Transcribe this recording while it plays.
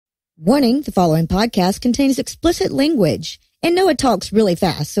Warning, the following podcast contains explicit language. And Noah talks really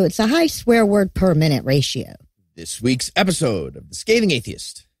fast, so it's a high swear word per minute ratio. This week's episode of The Scathing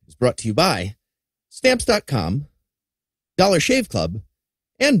Atheist is brought to you by Stamps.com, Dollar Shave Club,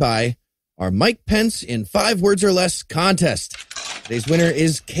 and by our Mike Pence in 5 words or less contest. Today's winner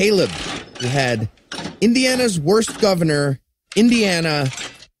is Caleb, who had Indiana's worst governor, Indiana.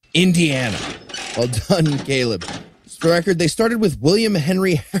 Well done, Caleb. For the record, they started with William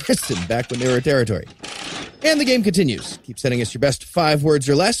Henry Harrison back when they were a territory. And the game continues. Keep sending us your best 5 words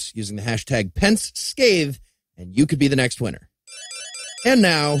or less using the hashtag PenceScathe, and you could be the next winner. And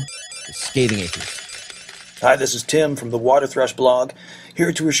now, the Scathing Atheist. Hi, this is Tim from the Water Thrush blog,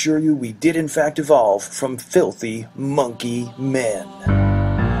 here to assure you we did in fact evolve from filthy monkey men.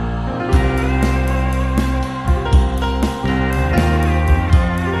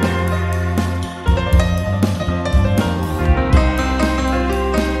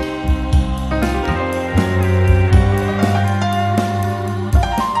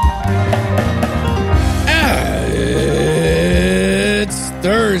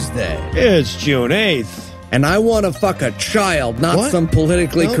 Thursday. It's June 8th. And I want to fuck a child, not some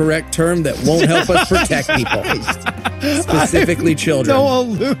politically correct term that won't help us protect people. Specifically children. No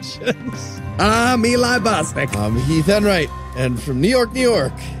illusions. I'm Eli Bosnick. I'm Heath Enright. And from New York,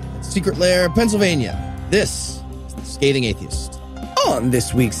 Secret Lair, Pennsylvania, this is The Scathing Atheist. On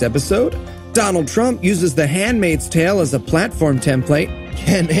this week's episode, Donald Trump uses the Handmaid's Tale as a platform template.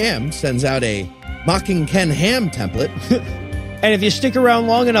 Ken Ham sends out a mocking Ken Ham template. And if you stick around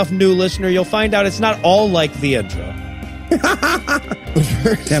long enough, new listener, you'll find out it's not all like the intro.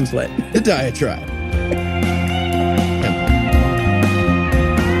 Template. The diatribe.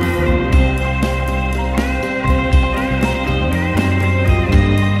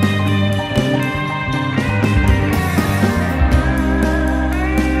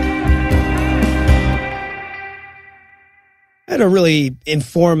 I had a really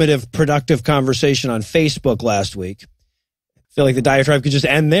informative, productive conversation on Facebook last week. I feel like the diatribe could just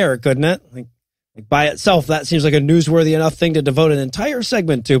end there, couldn't it? Like by itself, that seems like a newsworthy enough thing to devote an entire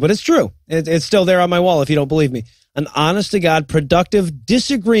segment to, but it's true. It's still there on my wall if you don't believe me. An honest-to-God, productive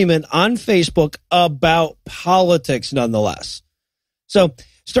disagreement on Facebook about politics, nonetheless. So,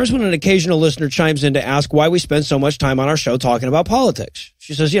 starts when an occasional listener chimes in to ask why we spend so much time on our show talking about politics.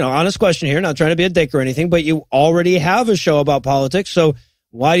 She says, honest question here, not trying to be a dick or anything, but you already have a show about politics, so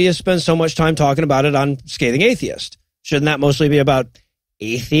why do you spend so much time talking about it on Scathing Atheist? Shouldn't that mostly be about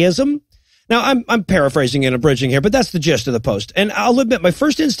atheism? Now, I'm paraphrasing and abridging here, but that's the gist of the post. And I'll admit, my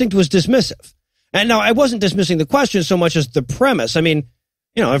first instinct was dismissive. And now, I wasn't dismissing the question so much as the premise. I mean,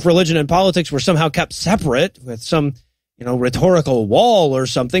 if religion and politics were somehow kept separate with some, rhetorical wall or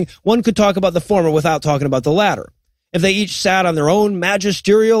something, one could talk about the former without talking about the latter. If they each sat on their own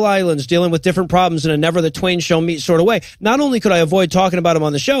magisterial islands dealing with different problems in a never the twain shall meet sort of way, not only could I avoid talking about them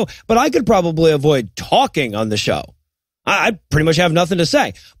on the show, but I could probably avoid talking on the show. I pretty much have nothing to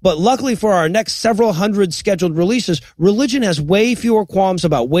say. But luckily for our next several hundred scheduled releases, religion has way fewer qualms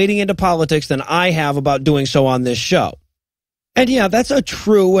about wading into politics than I have about doing so on this show. And yeah, that's a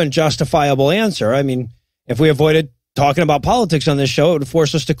true and justifiable answer. I mean, if we avoided talking about politics on this show, it would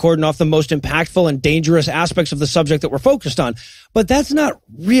force us to cordon off the most impactful and dangerous aspects of the subject that we're focused on. But that's not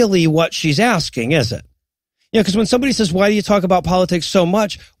really what she's asking, is it? Because when somebody says, why do you talk about politics so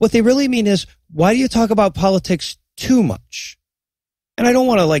much? What they really mean is, why do you talk about politics too much? And I don't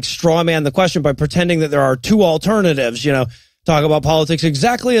want to straw man the question by pretending that there are two alternatives, talk about politics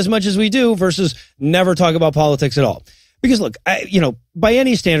exactly as much as we do versus never talk about politics at all. Because look, by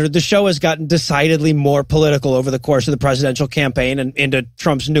any standard, the show has gotten decidedly more political over the course of the presidential campaign and into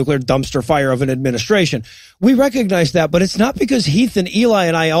Trump's nuclear dumpster fire of an administration. We recognize that, but it's not because Heath and Eli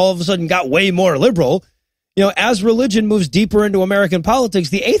and I all of a sudden got way more liberal. As religion moves deeper into American politics,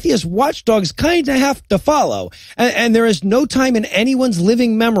 the atheist watchdogs kind of have to follow. And there is no time in anyone's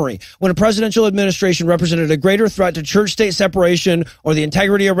living memory when a presidential administration represented a greater threat to church-state separation or the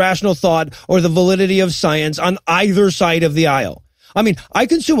integrity of rational thought or the validity of science on either side of the aisle. I mean, I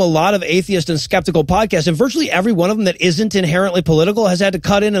consume a lot of atheist and skeptical podcasts, and virtually every one of them that isn't inherently political has had to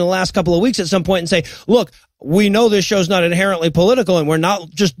cut in the last couple of weeks at some point and say, look, we know this show's not inherently political, and we're not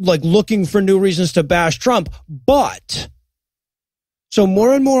just looking for new reasons to bash Trump, but... So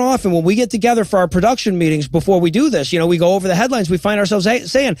more and more often when we get together for our production meetings before we do this, we go over the headlines, we find ourselves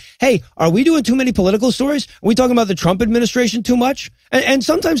saying, hey, are we doing too many political stories? Are we talking about the Trump administration too much? And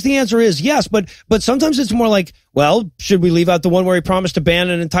sometimes the answer is yes, but sometimes it's more like, well, should we leave out the one where he promised to ban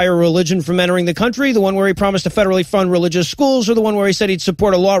an entire religion from entering the country, the one where he promised to federally fund religious schools, or the one where he said he'd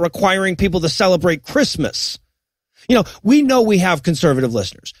support a law requiring people to celebrate Christmas? We know we have conservative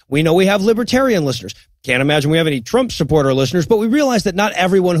listeners. We know we have libertarian listeners. Can't imagine we have any Trump supporter listeners, but we realize that not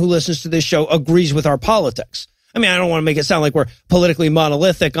everyone who listens to this show agrees with our politics. I mean, I don't want to make it sound like we're politically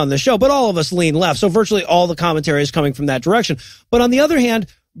monolithic on the show, but all of us lean left. So virtually all the commentary is coming from that direction. But on the other hand,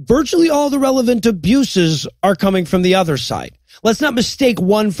 virtually all the relevant abuses are coming from the other side. Let's not mistake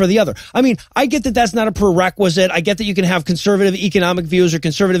one for the other. I mean, I get that that's not a prerequisite. I get that you can have conservative economic views or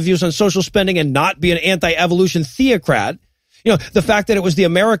conservative views on social spending and not be an anti-evolution theocrat. The fact that it was the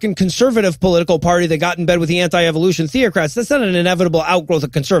American conservative political party that got in bed with the anti-evolution theocrats, that's not an inevitable outgrowth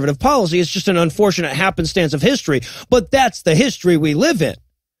of conservative policy. It's just an unfortunate happenstance of history. But that's the history we live in.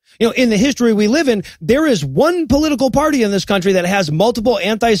 In the history we live in, there is one political party in this country that has multiple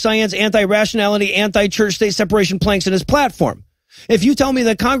anti-science, anti-rationality, anti-church state separation planks in its platform. If you tell me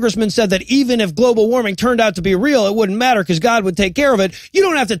that Congressman said that even if global warming turned out to be real, it wouldn't matter because God would take care of it, you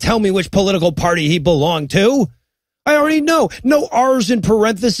don't have to tell me which political party he belonged to. I already know. No R's in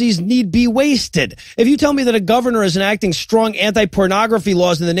parentheses need be wasted. If you tell me that a governor is enacting strong anti-pornography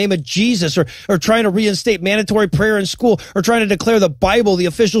laws in the name of Jesus or trying to reinstate mandatory prayer in school or trying to declare the Bible the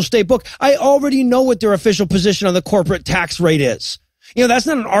official state book, I already know what their official position on the corporate tax rate is. That's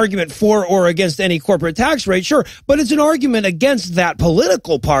not an argument for or against any corporate tax rate, sure, but it's an argument against that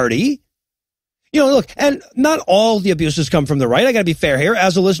political party. Look, and not all the abuses come from the right. I got to be fair here.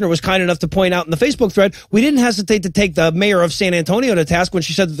 As a listener was kind enough to point out in the Facebook thread, we didn't hesitate to take the mayor of San Antonio to task when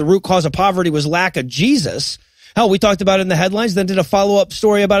she said that the root cause of poverty was lack of Jesus. Hell, we talked about it in the headlines, then did a follow-up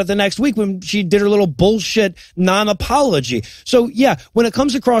story about it the next week when she did her little bullshit non-apology. So, yeah, when it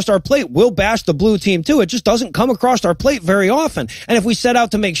comes across our plate, we'll bash the blue team too. It just doesn't come across our plate very often. And if we set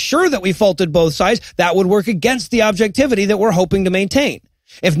out to make sure that we faulted both sides, that would work against the objectivity that we're hoping to maintain.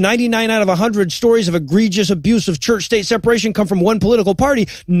 If 99 out of 100 stories of egregious abuse of church-state separation come from one political party,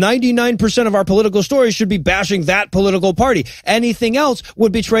 99% of our political stories should be bashing that political party. Anything else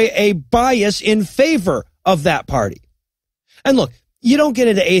would betray a bias in favor of that party. And look, you don't get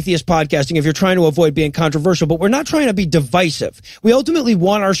into atheist podcasting if you're trying to avoid being controversial, but we're not trying to be divisive. We ultimately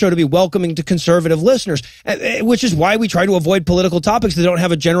want our show to be welcoming to conservative listeners, which is why we try to avoid political topics that don't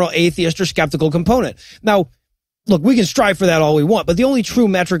have a general atheist or skeptical component. Now, look, we can strive for that all we want, but the only true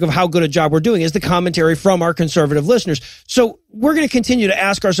metric of how good a job we're doing is the commentary from our conservative listeners. So we're going to continue to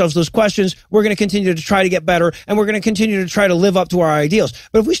ask ourselves those questions. We're going to continue to try to get better, and we're going to continue to try to live up to our ideals.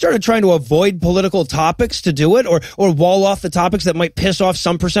 But if we started trying to avoid political topics to do it, or wall off the topics that might piss off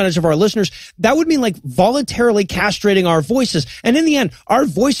some percentage of our listeners, that would mean like voluntarily castrating our voices. And in the end, our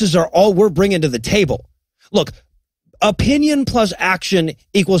voices are all we're bringing to the table. Look, opinion plus action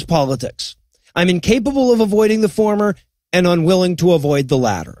equals politics. I'm incapable of avoiding the former and unwilling to avoid the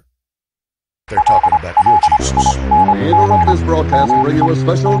latter. They're talking about your Jesus. We interrupt this broadcast to bring you a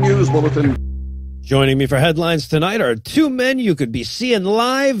special news bulletin. Joining me for headlines tonight are two men you could be seeing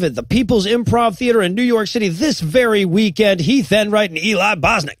live at the People's Improv Theater in New York City this very weekend, Heath Enright and Eli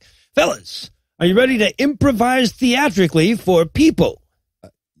Bosnick. Fellas, are you ready to improvise theatrically for people?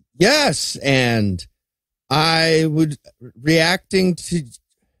 Yes, and I would reacting to...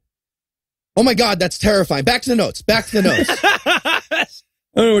 Oh my God, that's terrifying. Back to the notes. I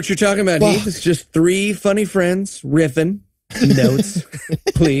don't know what you're talking about, Heath. It's just three funny friends riffing notes,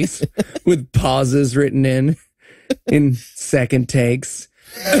 please, with pauses written in second takes.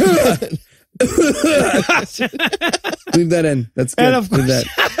 Leave that in. That's good. And of course, leave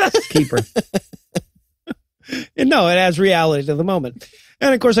that. Keeper. No, it adds reality to the moment.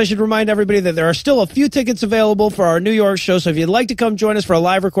 And, of course, I should remind everybody that there are still a few tickets available for our New York show. So if you'd like to come join us for a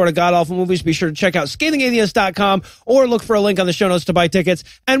live record of God-awful movies, be sure to check out scathingatheist.com or look for a link on the show notes to buy tickets.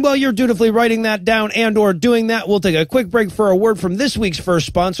 And while you're dutifully writing that down and or doing that, we'll take a quick break for a word from this week's first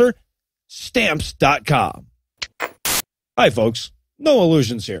sponsor, Stamps.com. Hi, folks. No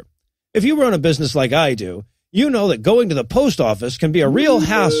illusions here. If you run a business like I do, you know that going to the post office can be a real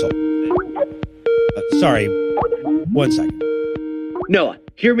hassle. Sorry, one second. Noah,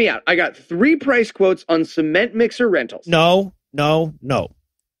 hear me out. I got 3 price quotes on cement mixer rentals. No.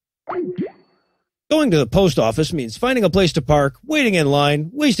 Going to the post office means finding a place to park, waiting in line,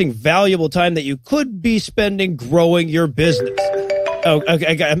 wasting valuable time that you could be spending growing your business. Oh,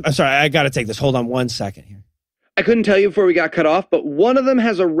 okay. I'm sorry. I got to take this. Hold on one second here. I couldn't tell you before we got cut off, but one of them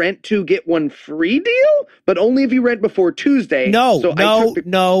has a rent to get one free deal, but only if you rent before Tuesday. No.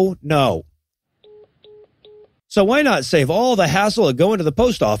 So why not save all the hassle of going to the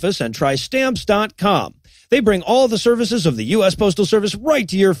post office and try Stamps.com? They bring all the services of the U.S. Postal Service right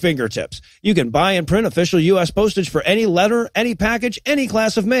to your fingertips. You can buy and print official U.S. postage for any letter, any package, any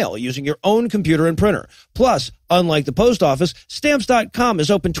class of mail using your own computer and printer. Plus, unlike the post office, Stamps.com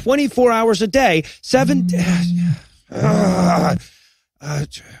is open 24 hours a day, Hold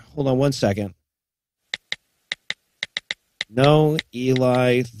on one second. No,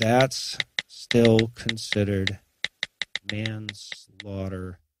 Eli, that's still considered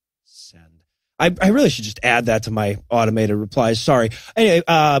manslaughter. Send. I really should just add that to my automated replies. Sorry. Anyway,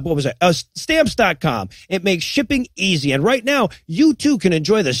 what was it? Stamps.com. It makes shipping easy. And right now, you too can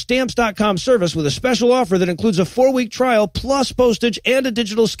enjoy the Stamps.com service with a special offer that includes a 4-week trial plus postage and a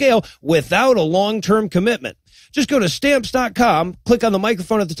digital scale without a long-term commitment. Just go to Stamps.com, click on the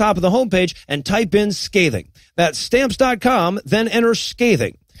microphone at the top of the homepage, and type in scathing. That's Stamps.com, then enter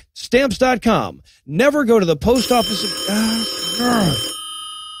scathing. Stamps.com. Never go to the post office.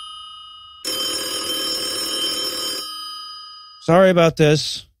 Sorry about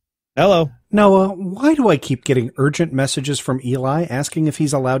this. Hello. Noah, why do I keep getting urgent messages from Eli asking if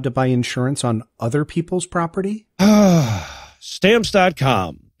he's allowed to buy insurance on other people's property?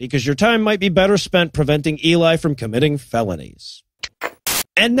 Stamps.com. Because your time might be better spent preventing Eli from committing felonies.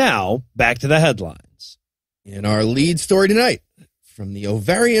 And now, back to the headlines. In our lead story tonight, from the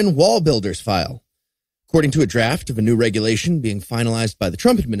ovarian wall builders file. According to a draft of a new regulation being finalized by the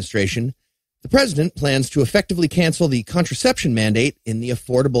Trump administration, the president plans to effectively cancel the contraception mandate in the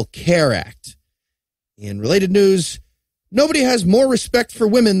Affordable Care Act. In related news, nobody has more respect for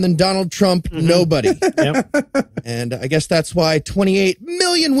women than Donald Trump. Mm-hmm. Nobody. Yep. And I guess that's why 28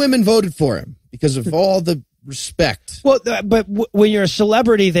 million women voted for him, because of all the respect. Well, but when you're a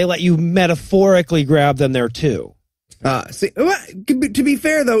celebrity, they let you metaphorically grab them there, too. To be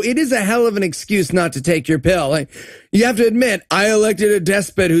fair, though, it is a hell of an excuse not to take your pill. Like, you have to admit, I elected a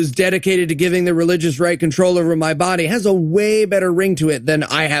despot who's dedicated to giving the religious right control over my body. Has a way better ring to it than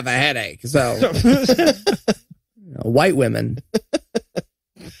I have a headache. So, white women.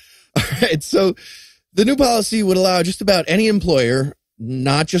 All right. So the new policy would allow just about any employer,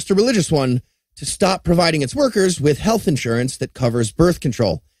 not just a religious one, to stop providing its workers with health insurance that covers birth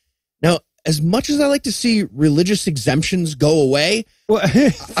control. Now, as much as I like to see religious exemptions go away,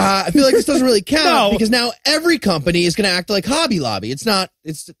 I feel like this doesn't really count because now every company is going to act like Hobby Lobby. It's not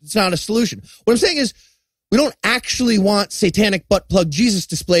a solution. What I'm saying is we don't actually want satanic butt plug Jesus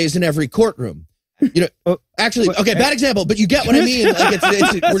displays in every courtroom. You know, actually, okay, bad example, but you get what I mean.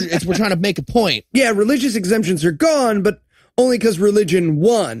 Like we're trying to make a point. Yeah, religious exemptions are gone, but only because religion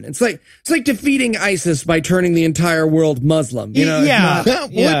won. It's like defeating ISIS by turning the entire world Muslim. You know,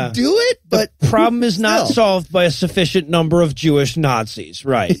 would do it, but the problem is not solved by a sufficient number of Jewish Nazis,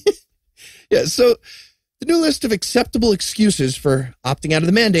 right? Yeah. So the new list of acceptable excuses for opting out of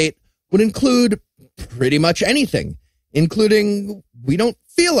the mandate would include pretty much anything, including we don't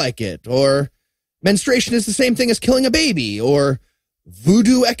feel like it, or menstruation is the same thing as killing a baby, or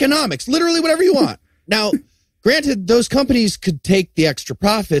voodoo economics. Literally whatever you want. Now, granted, those companies could take the extra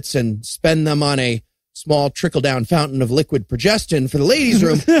profits and spend them on a small trickle-down fountain of liquid progestin for the ladies'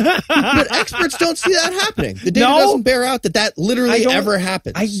 room, but experts don't see that happening. The data doesn't bear out that literally ever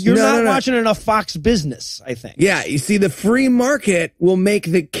happens. You're not watching enough Fox Business, I think. Yeah, you see, the free market will make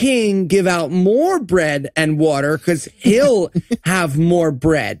the king give out more bread and water because he'll have more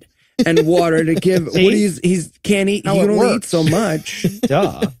bread and water to give. What he can't eat. He can only eat so much.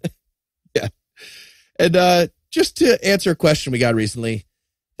 Duh. Yeah. And just to answer a question we got recently,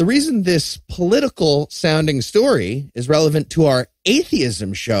 the reason this political sounding story is relevant to our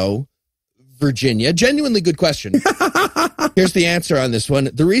atheism show, Virginia, genuinely good question. Here's the answer on this one.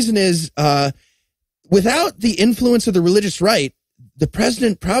 The reason is without the influence of the religious right, the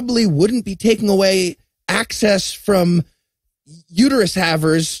president probably wouldn't be taking away access from uterus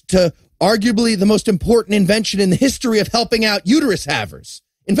havers to arguably the most important invention in the history of helping out uterus havers.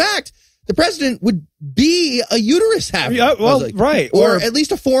 In fact, the president would be a uterus haver. Yeah, well, right. Or at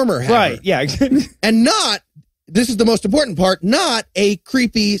least a former haver. Right, yeah. And not, this is the most important part, not a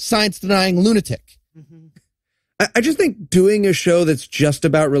creepy science-denying lunatic. Mm-hmm. I just think doing a show that's just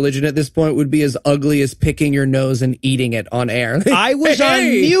about religion at this point would be as ugly as picking your nose and eating it on air. I was on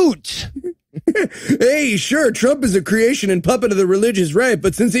mute. Hey, sure, Trump is a creation and puppet of the religious right,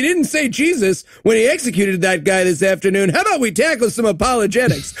 but since he didn't say Jesus when he executed that guy this afternoon, how about we tackle some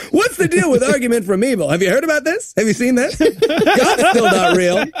apologetics? What's the deal with argument from evil? Have you heard about this? Have you seen this? God's still not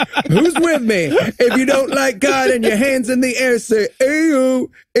real. Who's with me? If you don't like God and your hands in the air, say, ayo,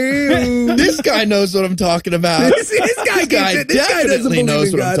 ayo. This guy knows what I'm talking about. This guy definitely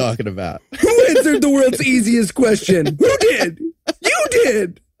knows what I'm talking about. Who answered the world's easiest question? Who did? You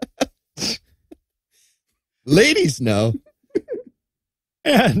did. Ladies know.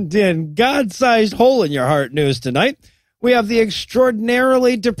 And in God-sized hole in your heart news tonight, we have the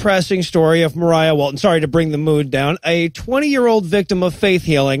extraordinarily depressing story of Mariah Walton. Sorry to bring the mood down. A 20-year-old victim of faith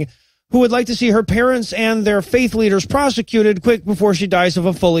healing who would like to see her parents and their faith leaders prosecuted quick before she dies of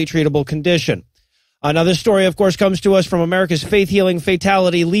a fully treatable condition. Now, this story, of course, comes to us from America's faith-healing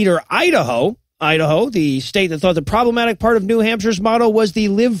fatality leader, Idaho. Idaho, the state that thought the problematic part of New Hampshire's motto was the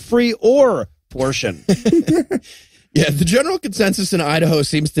live free or portion. Yeah, the general consensus in Idaho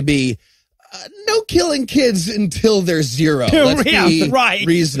seems to be no killing kids until they're 0. Let's be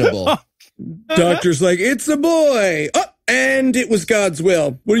reasonable. Doctor's like, it's a boy. Oh, and it was God's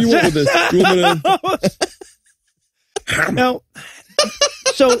will. What do you want with this? You want me to... Now,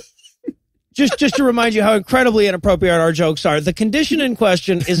 so just to remind you how incredibly inappropriate our jokes are, the condition in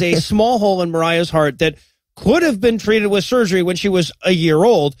question is a small hole in Mariah's heart that could have been treated with surgery when she was a year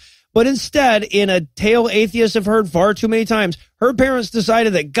old. But instead, in a tale atheists have heard far too many times, her parents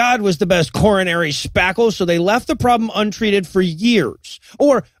decided that God was the best coronary spackle, so they left the problem untreated for years.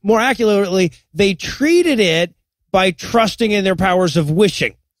 Or, more accurately, they treated it by trusting in their powers of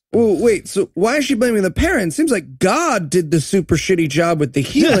wishing. Oh, wait, so why is she blaming the parents? Seems like God did the super shitty job with the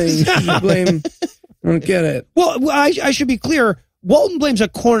healing. She should blame... I don't get it. Well, I should be clear. Walton blames a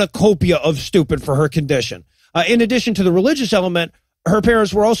cornucopia of stupid for her condition. In addition to the religious element, her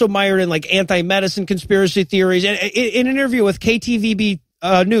parents were also mired in like anti-medicine conspiracy theories. And in an interview with KTVB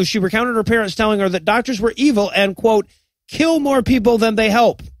News, she recounted her parents telling her that doctors were evil and, quote, kill more people than they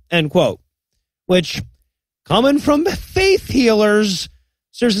help, end quote. Which, coming from faith healers,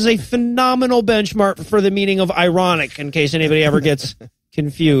 serves as a phenomenal benchmark for the meaning of ironic, in case anybody ever gets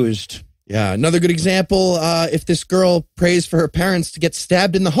confused. Yeah, another good example, if this girl prays for her parents to get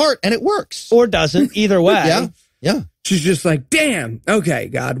stabbed in the heart, and it works. Or doesn't, either way. Yeah. She's just like, damn, okay,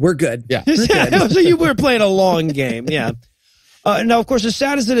 God, we're good. Yeah. We're good. So you were playing a long game, yeah. Now, of course, as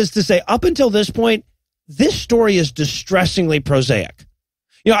sad as it is to say, up until this point, this story is distressingly prosaic.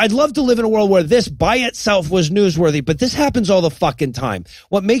 You know, I'd love to live in a world where this by itself was newsworthy, but this happens all the fucking time.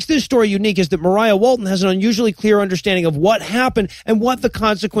 What makes this story unique is that Mariah Walton has an unusually clear understanding of what happened and what the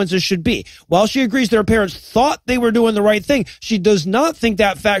consequences should be. While she agrees that her parents thought they were doing the right thing, she does not think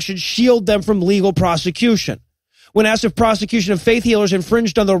that fact should shield them from legal prosecution. When asked if prosecution of faith healers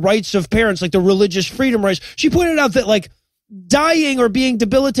infringed on the rights of parents, like the religious freedom rights, she pointed out that, like, dying or being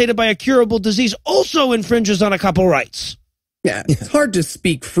debilitated by a curable disease also infringes on a couple rights. Yeah, it's hard to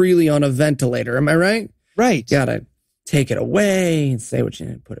speak freely on a ventilator, am I right? Right. Gotta take it away and say what you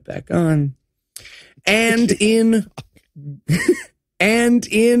need to put it back on. And in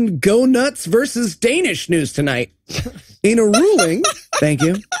Go Nuts versus Danish news tonight, in a ruling, thank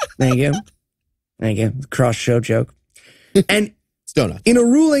you, cross show joke, and in a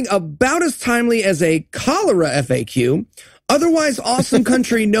ruling about as timely as a cholera FAQ, otherwise awesome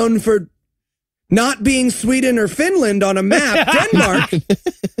country known for not being Sweden or Finland on a map, Denmark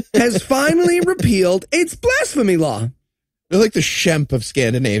has finally repealed its blasphemy law. They're like the Shemp of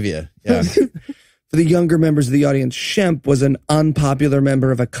Scandinavia. Yeah. For the younger members of the audience, Shemp was an unpopular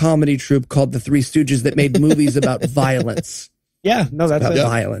member of a comedy troupe called the Three Stooges that made movies about violence. Yeah, no, that's about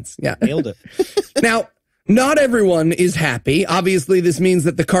violence. Yeah. Nailed it. Now, not everyone is happy. Obviously, this means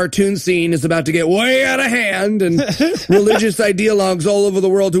that the cartoon scene is about to get way out of hand, and religious ideologues all over the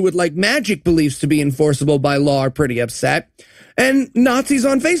world who would like magic beliefs to be enforceable by law are pretty upset. And Nazis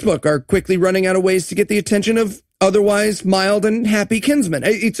on Facebook are quickly running out of ways to get the attention of otherwise mild and happy kinsmen.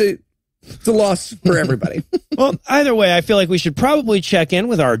 It's a loss for everybody. Well, either way, I feel like we should probably check in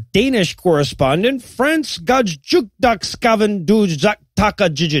with our Danish correspondent, Frans Gajjukdakskaven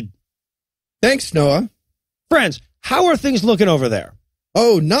Dujzaktaka. Thanks, Noah. Friends, how are things looking over there?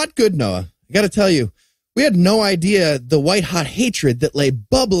 Oh, not good, Noah. I got to tell you, we had no idea the white-hot hatred that lay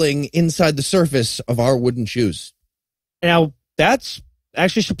bubbling inside the surface of our wooden shoes. Now, that's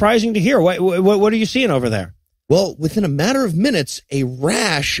actually surprising to hear. What are you seeing over there? Well, within a matter of minutes, a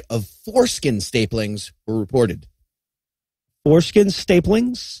rash of foreskin staplings were reported. Foreskin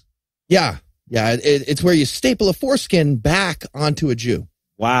staplings? Yeah. It's where you staple a foreskin back onto a Jew.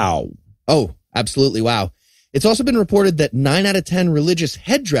 Wow. Oh, absolutely wow. It's also been reported that 9 out of 10 religious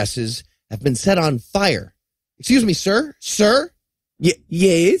headdresses have been set on fire. Excuse me, sir? Sir?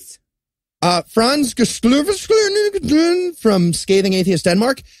 Yes? Frans Gajjukdakskaven from Scathing Atheist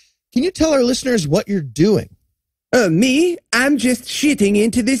Denmark, can you tell our listeners what you're doing? Me? I'm just shitting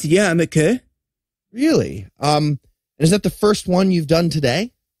into this yarmulke. Really? Is that the first one you've done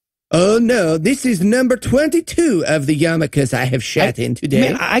today? Oh, no, this is number 22 of the yarmulkes I have shat in today.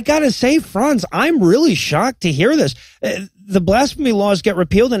 Man, I gotta say, Franz, I'm really shocked to hear this. The blasphemy laws get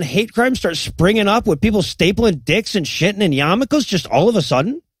repealed and hate crimes start springing up with people stapling dicks and shitting in yarmulkes just all of a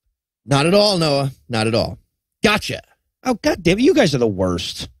sudden? Not at all, Noah. Not at all. Gotcha. Oh, God damn it, you guys are the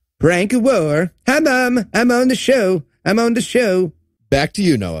worst. Prank of war. Hi, Mom. I'm on the show. Back to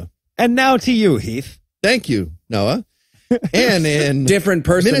you, Noah. And now to you, Heath. Thank you, Noah. And in different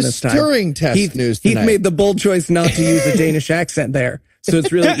person this time. Ministering test news tonight. Heath made the bold choice not to use a Danish accent there. So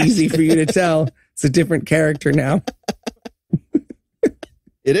it's really easy for you to tell it's a different character now.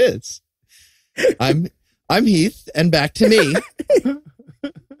 It is. I'm Heath, and back to me.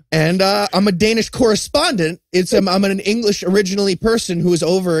 And I'm a Danish correspondent. I'm an English originally person who was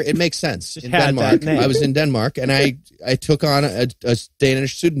over. It makes sense. In Denmark, I was in Denmark, and I took on a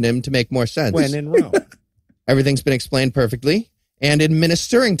Danish pseudonym to make more sense. When in Rome. Everything's been explained perfectly. And in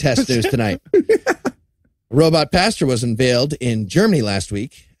ministering test news tonight, a robot pastor was unveiled in Germany last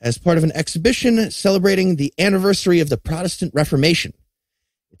week as part of an exhibition celebrating the anniversary of the Protestant Reformation.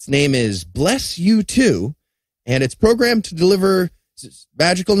 Its name is Bless You Too, and it's programmed to deliver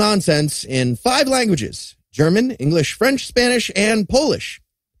magical nonsense in 5 languages: German, English, French, Spanish, and Polish.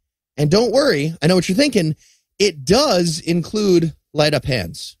 And don't worry, I know what you're thinking. It does include light up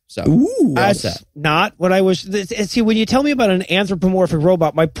hands. So that's not what I was. See, when you tell me about an anthropomorphic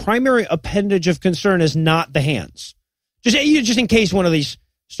robot, my primary appendage of concern is not the hands. Just in case one of these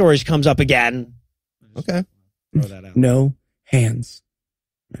stories comes up again. Okay. Throw that out. No hands.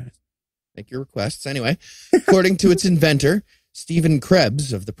 Make your requests. Anyway, according to its inventor, Stephen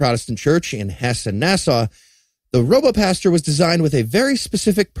Krebs of the Protestant Church in Hessen-Nassau, the RoboPastor was designed with a very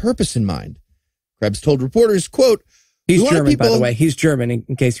specific purpose in mind. Krebs told reporters, quote, he's German, by the way. He's German,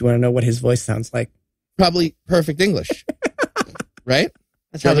 in case you want to know what his voice sounds like. Probably perfect English. Right?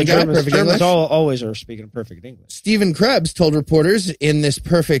 That's how the Germans always are speaking perfect English. Stephen Krebs told reporters in this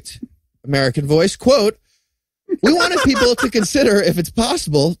perfect American voice, quote, we wanted people to consider if it's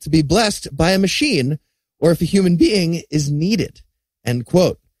possible to be blessed by a machine or if a human being is needed, end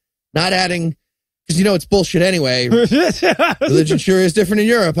quote. Not adding, because you know it's bullshit anyway. Religion sure is different in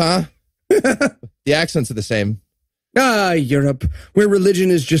Europe, huh? The accents are the same. Europe, where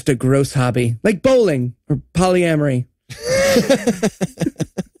religion is just a gross hobby, like bowling or polyamory.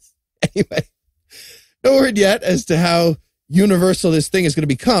 Anyway, no word yet as to how universal this thing is going to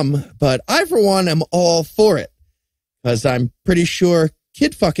become, but I, for one, am all for it, because I'm pretty sure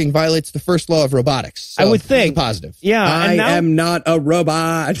kid fucking violates the first law of robotics. So I would think. Positive. Yeah. I am not a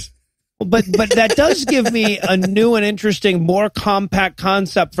robot. But that does give me a new and interesting, more compact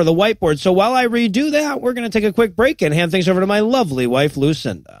concept for the whiteboard. So while I redo that, we're going to take a quick break and hand things over to my lovely wife,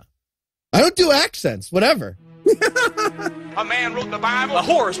 Lucinda. I don't do accents, whatever. A man wrote the Bible. A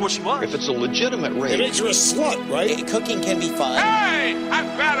whore is what she was. If it's a legitimate rape, it makes you a slut, right? Cooking can be fun. Hey,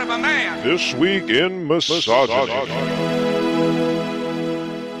 I'm proud of a man. This week in misogyny.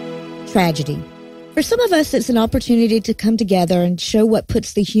 Tragedy. For some of us, it's an opportunity to come together and show what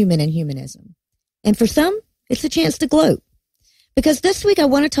puts the human in humanism. And for some, it's a chance to gloat. Because this week I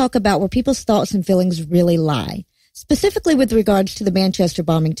want to talk about where people's thoughts and feelings really lie, specifically with regards to the Manchester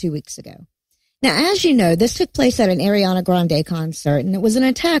bombing 2 weeks ago. Now, as you know, this took place at an Ariana Grande concert, and it was an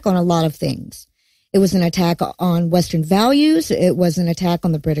attack on a lot of things. It was an attack on Western values. It was an attack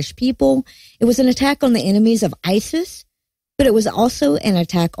on the British people. It was an attack on the enemies of ISIS, but it was also an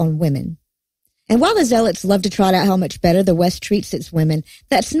attack on women. And while the zealots love to trot out how much better the West treats its women,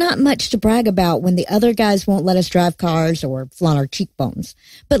 that's not much to brag about when the other guys won't let us drive cars or flaunt our cheekbones.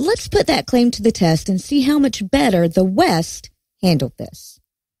 But let's put that claim to the test and see how much better the West handled this.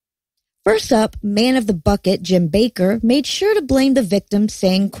 First up, man of the bucket, Jim Bakker, made sure to blame the victims,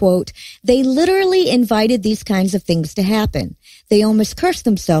 saying, quote, they literally invited these kinds of things to happen. They almost cursed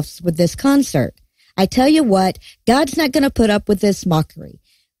themselves with this concert. I tell you what, God's not going to put up with this mockery.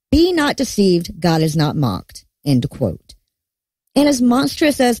 Be not deceived, God is not mocked, end quote. And as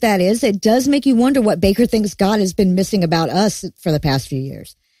monstrous as that is, it does make you wonder what Bakker thinks God has been missing about us for the past few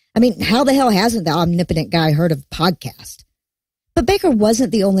years. I mean, how the hell hasn't the omnipotent guy heard of the podcast? But Bakker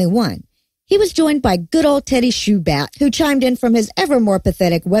wasn't the only one. He was joined by good old Teddy Shoebat, who chimed in from his ever more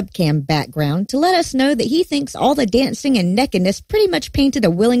pathetic webcam background to let us know that he thinks all the dancing and nakedness pretty much painted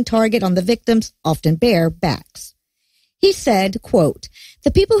a willing target on the victims' often bare backs. He said, quote,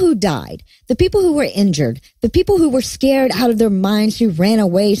 the people who died, the people who were injured, the people who were scared out of their minds who ran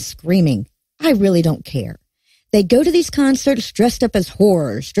away screaming, I really don't care. They go to these concerts dressed up as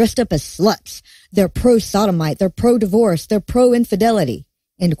whores, dressed up as sluts. They're pro-sodomite, they're pro-divorce, they're pro-infidelity,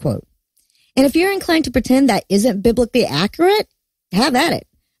 end quote. And if you're inclined to pretend that isn't biblically accurate, have at it.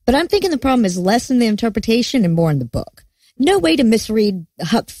 But I'm thinking the problem is less in the interpretation and more in the book. No way to misread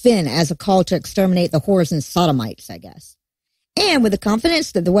Huck Finn as a call to exterminate the whores and sodomites, I guess. And with the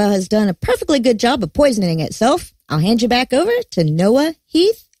confidence that the well has done a perfectly good job of poisoning itself, I'll hand you back over to Noah,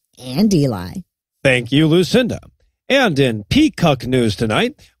 Heath, and Eli. Thank you, Lucinda. And in Peacock news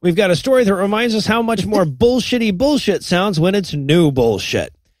tonight, we've got a story that reminds us how much more bullshitty bullshit sounds when it's new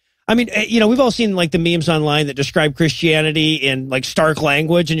bullshit. I mean, we've all seen like the memes online that describe Christianity in like stark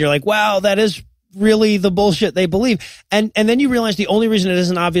language, and you're like, wow, that is really the bullshit they believe. And then you realize the only reason it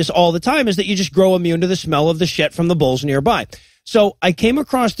isn't obvious all the time is that you just grow immune to the smell of the shit from the bulls nearby. So I came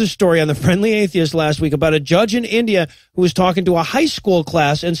across this story on the Friendly Atheist last week about a judge in India who was talking to a high school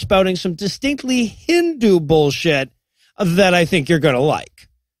class and spouting some distinctly Hindu bullshit that I think you're going to like.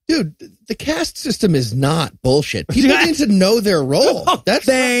 Dude, the caste system is not bullshit. People need to know their role.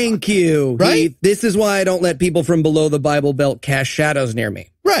 Thank you. Right? This is why I don't let people from below the Bible Belt cast shadows near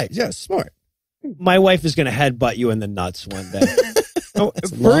me. Right. Yeah, smart. My wife is going to headbutt you in the nuts one day.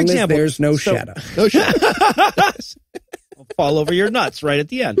 For example, there's no shadow. No shadow. I'll fall over your nuts right at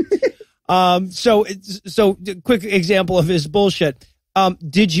the end. So quick example of his bullshit.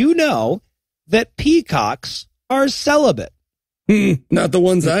 Did you know that peacocks are celibate? Not the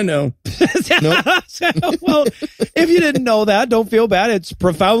ones I know. Well, if you didn't know that, don't feel bad. It's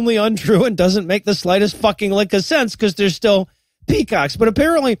profoundly untrue and doesn't make the slightest fucking lick of sense because they're still peacocks. But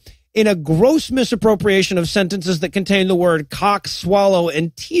apparently, in a gross misappropriation of sentences that contain the word cock, swallow,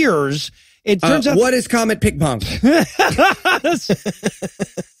 and tears, it turns out... What is Comet Ping Pong?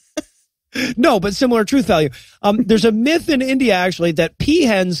 No, but similar truth value. There's a myth in India, actually, that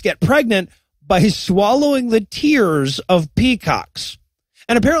peahens get pregnant by swallowing the tears of peacocks.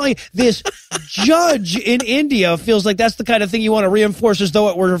 And apparently this judge in India feels like that's the kind of thing you want to reinforce as though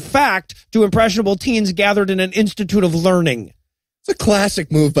it were fact to impressionable teens gathered in an institute of learning. It's a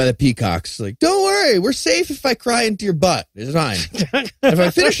classic move by the peacocks. Like, don't worry, we're safe if I cry into your butt. It's fine. If I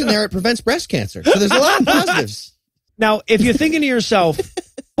finish in there, it prevents breast cancer. So there's a lot of positives. Now, if you're thinking to yourself,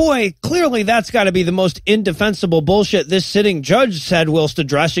 boy, clearly that's got to be the most indefensible bullshit this sitting judge said whilst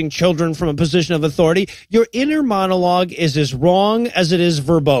addressing children from a position of authority, your inner monologue is as wrong as it is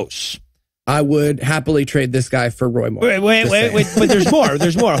verbose. I would happily trade this guy for Roy Moore. Wait, but there's more.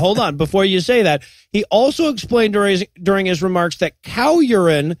 There's more. Hold on. Before you say that, he also explained during his remarks that cow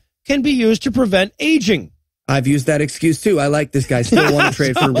urine can be used to prevent aging. I've used that excuse too. I like this guy. Still want to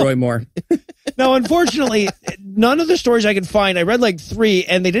trade for Roy Moore. Now, unfortunately, none of the stories I could find, I read like 3,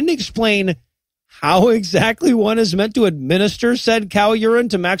 and they didn't explain how exactly one is meant to administer said cow urine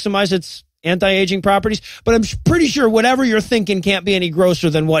to maximize its anti-aging properties. But I'm pretty sure whatever you're thinking can't be any grosser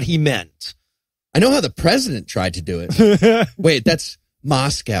than what he meant. I know how the president tried to do it. Wait, that's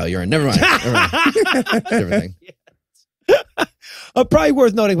Moscow urine. Never mind. Everything. Probably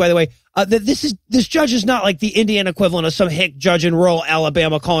worth noting, by the way, that this judge is not like the Indian equivalent of some hick judge in rural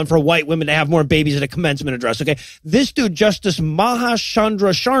Alabama calling for white women to have more babies at a commencement address. Okay, this dude, Justice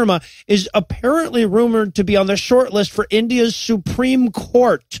Mahachandra Sharma, is apparently rumored to be on the short list for India's Supreme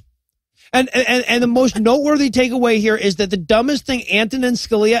Court. And the most noteworthy takeaway here is that the dumbest thing Antonin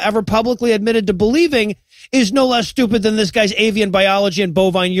Scalia ever publicly admitted to believing is no less stupid than this guy's avian biology and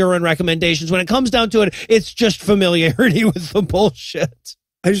bovine urine recommendations. When it comes down to it, it's just familiarity with the bullshit.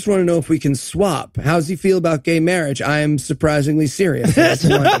 I just want to know if we can swap. How's he feel about gay marriage? I am surprisingly serious. I just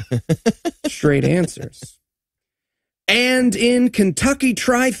want straight answers. And in Kentucky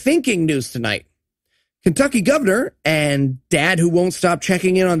Try Thinking news tonight, Kentucky governor and dad who won't stop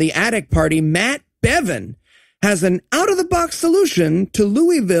checking in on the attic party, Matt Bevin, has an out-of-the-box solution to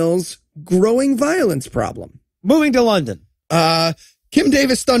Louisville's growing violence problem. Moving to London. Kim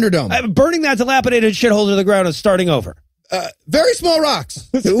Davis Thunderdome. Burning that dilapidated shithole to the ground and starting over. Very small rocks.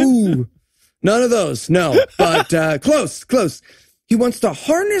 Ooh, none of those. No, but close. He wants to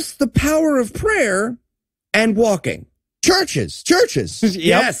harness the power of prayer and walking. Churches. Yep.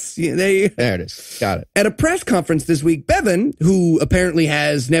 Yes. There it is. Got it. At a press conference this week, Bevin, who apparently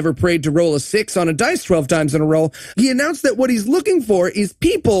has never prayed to roll a 6 on a dice 12 times in a row, he announced that what he's looking for is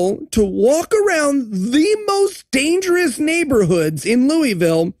people to walk around the most dangerous neighborhoods in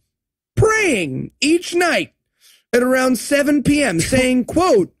Louisville praying each night at around 7 p.m. saying,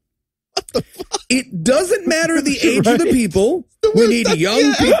 quote, "It doesn't matter the age of the people. We need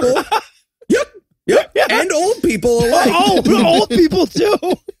young people." Yep. And old people alike. Oh, old people too.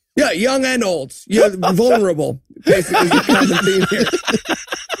 Yeah, young and old. Yeah, vulnerable. Basically, the common theme here.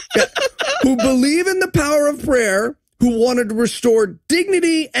 Yeah. Who believe in the power of prayer, who wanted to restore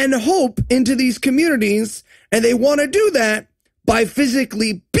dignity and hope into these communities, and they want to do that by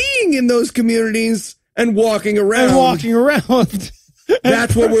physically being in those communities and walking around.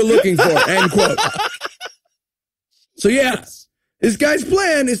 That's what we're looking for, end quote. So, yeah. This guy's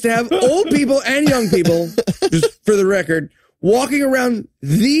plan is to have old people and young people, just for the record, walking around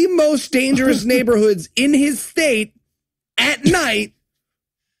the most dangerous neighborhoods in his state at night,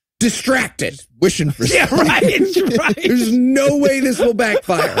 distracted. Wishing for something. Yeah, right. There's no way this will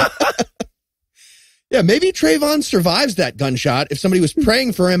backfire. Yeah, maybe Trayvon survives that gunshot if somebody was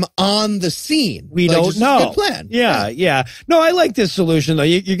praying for him on the scene. We don't know. Good plan. Yeah. No, I like this solution, though.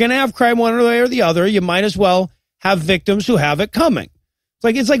 You're going to have crime one way or the other. You might as well have victims who have it coming.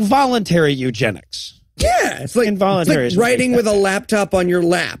 It's like voluntary eugenics. Yeah, it's like involuntary. It's like writing with a laptop on your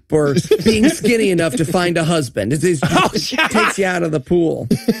lap or being skinny enough to find a husband. It takes you out of the pool.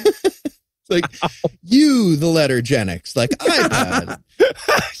 It's like you, the letter Genix, like iPad.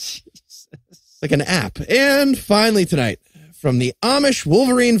 Like an app. And finally tonight, from the Amish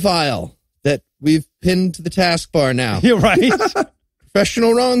Wolverine file that we've pinned to the taskbar now. You're right.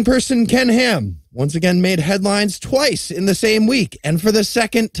 Professional wrong person Ken Ham once again made headlines twice in the same week and for the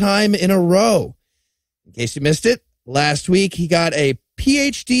second time in a row. In case you missed it, last week he got a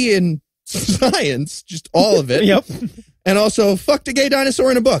PhD in science, just all of it. Yep. And also fucked a gay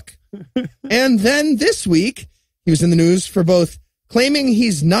dinosaur in a book. And then this week, he was in the news for both claiming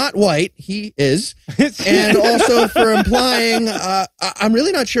he's not white, he is, and also for implying, I'm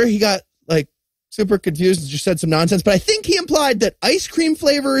really not sure, he got like super confused and just said some nonsense, but I think he implied that ice cream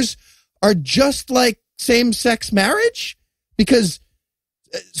flavors are just like same-sex marriage because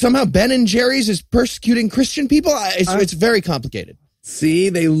somehow Ben & Jerry's is persecuting Christian people. It's very complicated. See,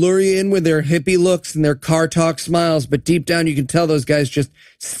 they lure you in with their hippie looks and their car talk smiles, but deep down you can tell those guys just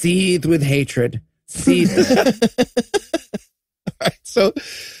seethe with hatred. Seethe. All right, so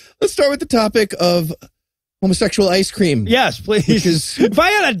let's start with the topic of homosexual ice cream. Yes, please. If I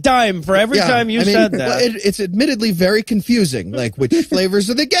had a dime for every time you said that. Well, it's admittedly very confusing, like which flavors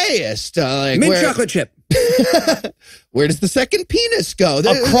are the gayest. Mint chocolate chip. Where does the second penis go?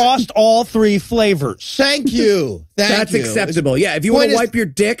 Across all three flavors. Thank you. That's acceptable. Yeah, if you want to wipe your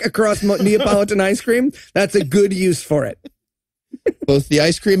dick across Neapolitan ice cream, that's a good use for it. Both the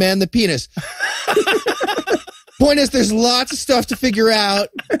ice cream and the penis. Point is, there's lots of stuff to figure out.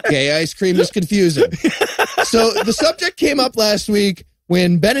 Gay ice cream is confusing. So the subject came up last week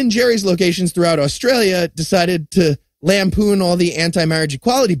when Ben & Jerry's locations throughout Australia decided to lampoon all the anti-marriage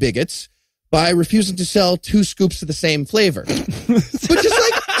equality bigots by refusing to sell 2 scoops of the same flavor. But just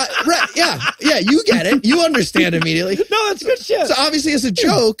like, right, yeah, you get it. You understand immediately. No, that's good shit. So obviously it's a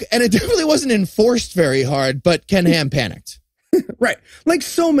joke, and it definitely wasn't enforced very hard, but Ken Ham panicked. Right. Like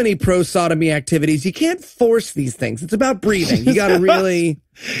so many pro-sodomy activities, you can't force these things. It's about breathing. You got to really...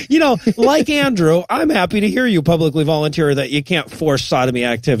 Like Andrew, I'm happy to hear you publicly volunteer that you can't force sodomy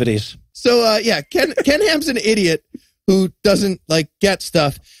activities. So, Ken Ham's an idiot who doesn't, get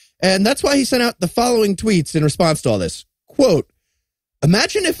stuff. And that's why he sent out the following tweets in response to all this. Quote,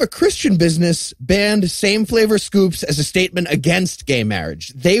 imagine if a Christian business banned same-flavor scoops as a statement against gay marriage.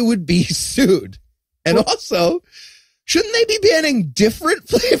 They would be sued. And also... shouldn't they be banning different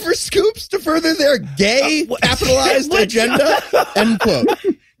flavor scoops to further their gay capitalized agenda? End quote.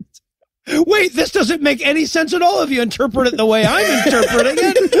 Wait, this doesn't make any sense at all if you interpret it the way I'm interpreting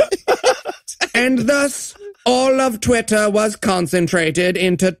it. And thus, all of Twitter was concentrated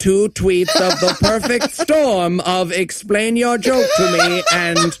into 2 tweets of the perfect storm of explain your joke to me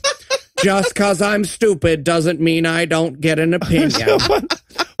and just because I'm stupid doesn't mean I don't get an opinion.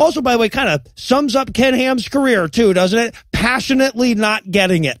 Also, by the way, kind of sums up Ken Ham's career, too, doesn't it? Passionately not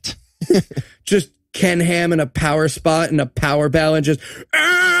getting it. Just Ken Ham in a power spot and a power ballad, just,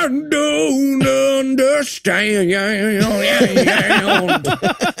 I don't understand.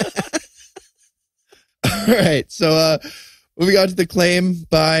 All right, so moving on to the claim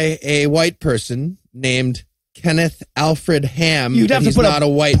by a white person named Kenneth Alfred Ham. You'd have to put not a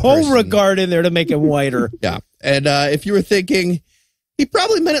white person. Regard in there to make him whiter. Yeah, and if you were thinking... he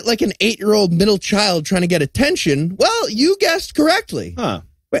probably meant it like an 8-year-old middle child trying to get attention. Well, you guessed correctly. Huh.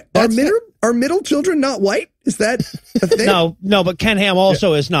 Wait, are middle children not white? Is that a thing? No, but Ken Ham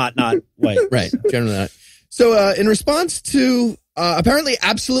also is not white. Right, generally not. So in response to apparently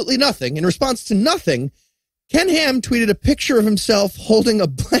absolutely nothing, Ken Ham tweeted a picture of himself holding a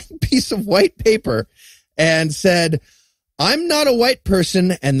blank piece of white paper and said, I'm not a white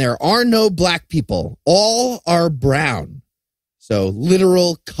person and there are no black people. All are brown. So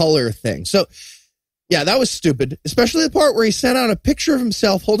literal color thing. So yeah, that was stupid, especially the part where he sent out a picture of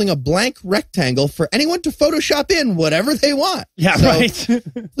himself holding a blank rectangle for anyone to Photoshop in whatever they want. Yeah, so, right.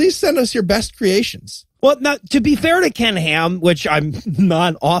 Please send us your best creations. Well, now, to be fair to Ken Ham, which I'm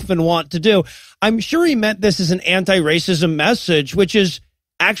not often want to do, I'm sure he meant this as an anti-racism message, which is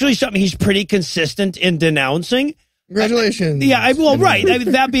actually something he's pretty consistent in denouncing. Congratulations. Yeah, well, right. I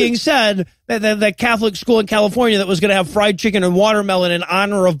mean, that being said, that Catholic school in California that was going to have fried chicken and watermelon in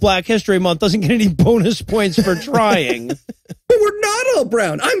honor of Black History Month doesn't get any bonus points for trying. But we're not all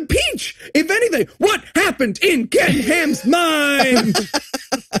brown. I'm peach. If anything, what happened in Ken Ham's mind?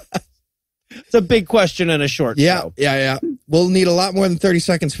 It's a big question and a short show. Yeah. We'll need a lot more than 30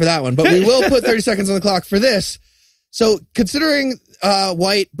 seconds for that one, but we will put 30 seconds on the clock for this. So considering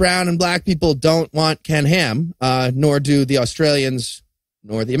white, brown, and black people don't want Ken Ham, nor do the Australians,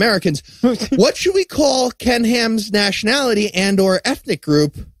 nor the Americans, what should we call Ken Ham's nationality and or ethnic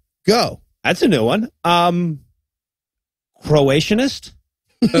group? Go. That's a new one. Croatianist?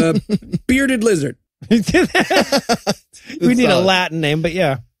 Bearded lizard. We need a Latin name, but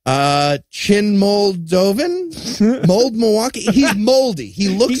yeah. Chin Moldovan? Mold Milwaukee? He's moldy. He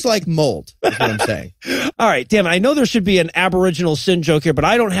looks like mold, is what I'm saying. All right, damn it. I know there should be an Aboriginal sin joke here, but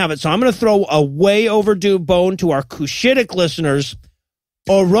I don't have it, so I'm going to throw a way overdue bone to our Cushitic listeners.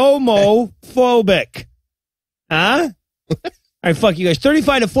 Oromophobic. Huh? All right, fuck you guys.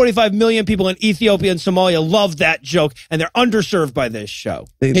 35 to 45 million people in Ethiopia and Somalia love that joke, and they're underserved by this show.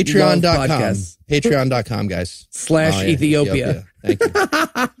 Patreon.com. Patreon.com, guys. / Ethiopia. Thank you.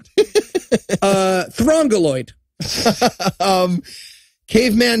 Throngoloid.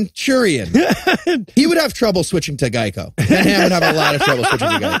 Caveman Churian. He would have trouble switching to Geico. Ken Ham would have a lot of trouble switching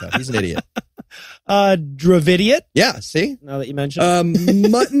to Geico. He's an idiot. Dravidiot? Yeah, see? Now that you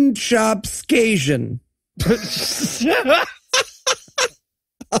mentioned Mutton chop Scasian.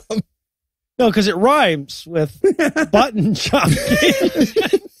 No, because it rhymes with button chop.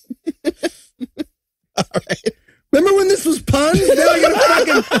 All right. Remember when this was puns? Now I got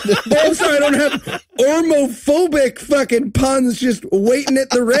fucking... Oh, I'm sorry, I don't have ormophobic fucking puns just waiting at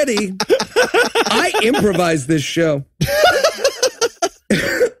the ready. I improvised this show. All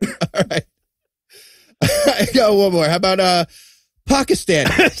right. I got one more. How about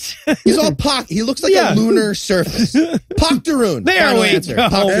Pakistani? He's all He looks like a lunar surface. Paktaroon. There we go.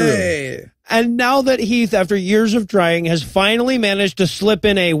 Hey. And now that Heath, after years of trying, has finally managed to slip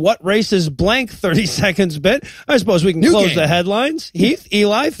in a what race is blank 30 seconds bit, I suppose we can close the headlines. Heath,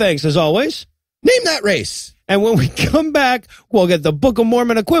 Eli, thanks as always. Name that race. And when we come back, we'll get the Book of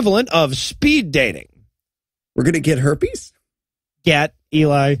Mormon equivalent of speed dating. We're going to get herpes? Get,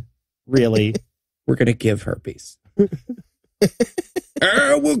 Eli, really? We're going to give herpes.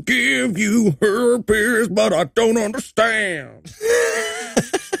 I will give you herpes, but I don't understand.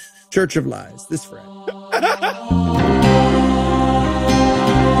 Church of Lies, this friend.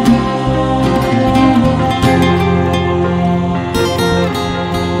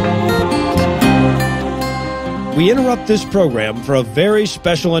 We interrupt this program for a very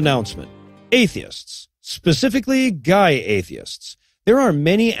special announcement. Atheists, specifically guy atheists, there are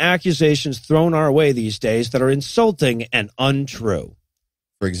many accusations thrown our way these days that are insulting and untrue.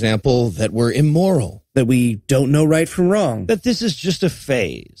 For example, that we're immoral. That we don't know right from wrong. That this is just a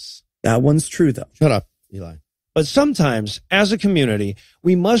phase. That one's true, though. Shut up, Eli. But sometimes, as a community,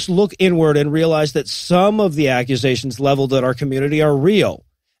 we must look inward and realize that some of the accusations leveled at our community are real,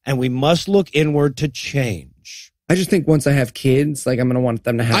 and we must look inward to change. I just think once I have kids, like I'm going to want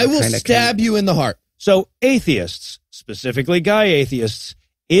them to have. I will stab you in the heart. So, atheists, specifically guy atheists,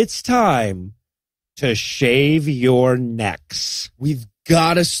 it's time to shave your necks. We've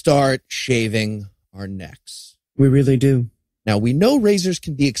got to start shaving our necks. We really do. Now, we know razors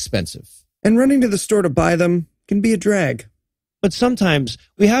can be expensive. And running to the store to buy them can be a drag. But sometimes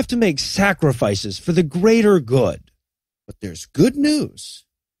we have to make sacrifices for the greater good. But there's good news.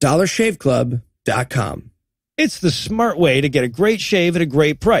 DollarShaveClub.com. It's the smart way to get a great shave at a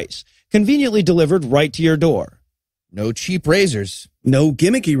great price, conveniently delivered right to your door. No cheap razors. No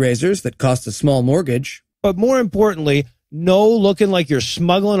gimmicky razors that cost a small mortgage. But more importantly, no looking like you're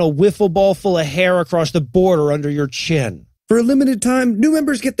smuggling a wiffle ball full of hair across the border under your chin. For a limited time, new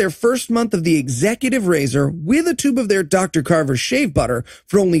members get their first month of the Executive Razor with a tube of their Dr. Carver's shave butter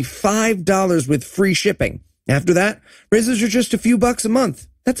for only $5 with free shipping. After that, razors are just a few bucks a month.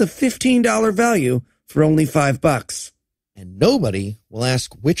 That's a $15 value for only $5. And nobody will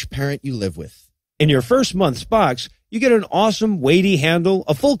ask which parent you live with. In your first month's box, you get an awesome weighty handle,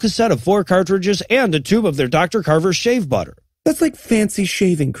 a full cassette of 4 cartridges, and a tube of their Dr. Carver's shave butter. That's like fancy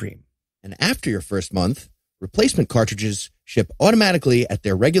shaving cream. And after your first month, replacement cartridges ship automatically at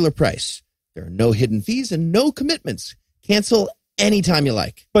their regular price. There are no hidden fees and no commitments. Cancel anytime you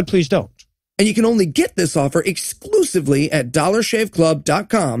like. But please don't. And you can only get this offer exclusively at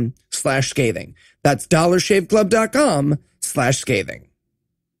DollarShaveClub.com/scathing. That's DollarShaveClub.com/scathing.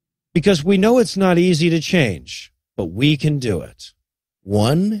 Because we know it's not easy to change, but we can do it.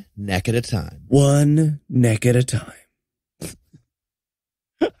 One neck at a time. One neck at a time.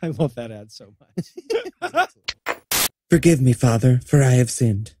 I love that ad so much. Forgive me, Father, for I have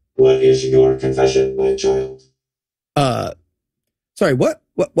sinned. What is your confession, my child? Sorry, what?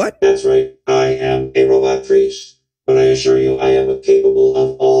 What? That's right. I am a robot priest. but I assure you I am capable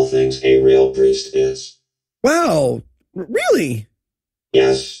of all things a real priest is. Wow, really?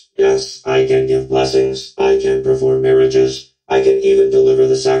 Yes, I can give blessings, I can perform marriages, I can even deliver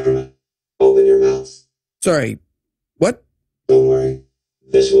the sacrament. Open your mouth. Sorry, what? Don't worry,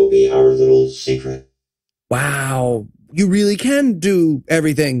 this will be our little secret. Wow, you really can do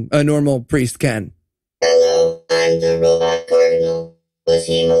everything a normal priest can. Hello, I'm the robot cardinal. Was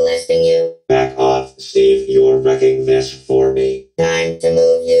he molesting you? Back off, Steve, you're wrecking this for me. Time to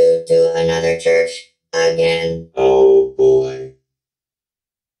move you to another church again. Oh boy.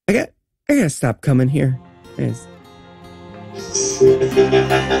 I gotta stop coming here. Yes.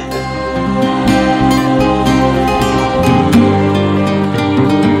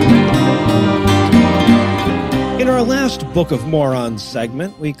 In our last Book of Morons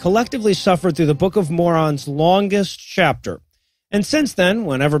segment, we collectively suffered through the Book of Morons' longest chapter. And since then,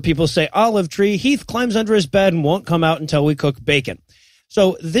 whenever people say olive tree, Heath climbs under his bed and won't come out until we cook bacon.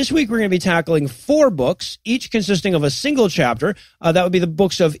 So this week we're going to be tackling 4 books, each consisting of a single chapter. That would be the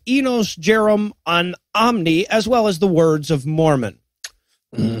books of Enos, Jerem, and Omni, as well as the Words of Mormon.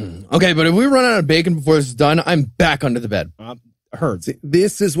 Okay, but if we run out of bacon before this is done, I'm back under the bed. Heard. See,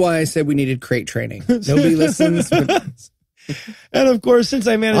 this is why I said we needed crate training. Nobody listens. But... And of course, since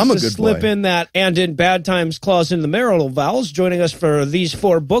I managed to slip boy. in that "and in bad times" clause in the marital vows, joining us for these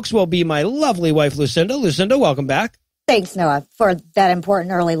 4 books will be my lovely wife, Lucinda. Lucinda, welcome back. Thanks, Noah, for that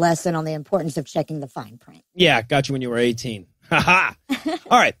important early lesson on the importance of checking the fine print. Yeah, got you when you were 18. Ha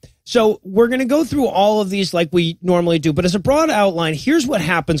All right. So we're going to go through all of these like we normally do. But as a broad outline, here's what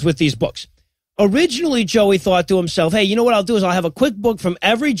happens with these books. Originally, Joey thought to himself, hey, you know what I'll do is I'll have a quick book from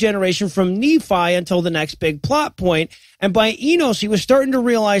every generation from Nephi until the next big plot point. And by Enos, he was starting to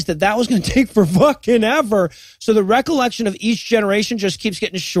realize that that was going to take for fucking ever. So the recollection of each generation just keeps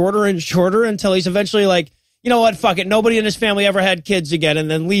getting shorter and shorter until he's eventually like, you know what, fuck it. Nobody in his family ever had kids again, and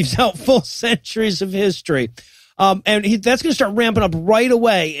then leaves out full centuries of history. And that's going to start ramping up right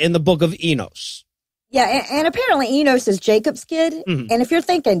away in the book of Enos. Yeah, and apparently Enos is Jacob's kid. Mm-hmm. And if you're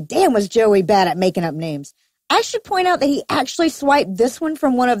thinking, damn, was Joey bad at making up names, I should point out that he actually swiped this one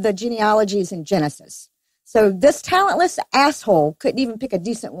from one of the genealogies in Genesis. So this talentless asshole couldn't even pick a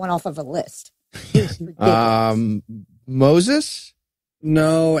decent one off of a list. Moses?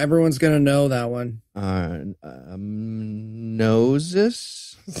 No, everyone's going to know that one.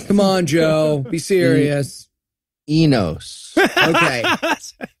 Noses? Come on, Joe. Be serious. Enos. Okay.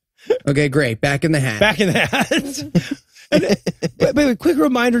 Okay, great. Back in the hat. Back in the hat. But a quick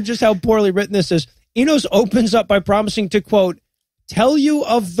reminder just how poorly written this is. Enos opens up by promising to, quote, tell you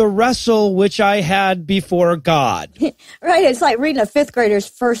of the wrestle which I had before God. Right. It's like reading a 5th grader's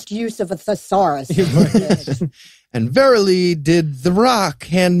first use of a thesaurus. And verily did the rock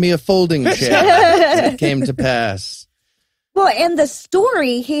hand me a folding chair. It came to pass. Well, and the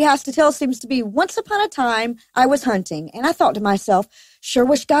story he has to tell seems to be, once upon a time, I was hunting, and I thought to myself, sure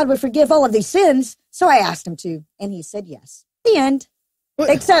wish God would forgive all of these sins, so I asked him to, and he said yes. The end. What?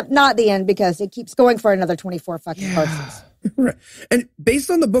 Except not the end, because it keeps going for another 24 fucking verses. Right. And based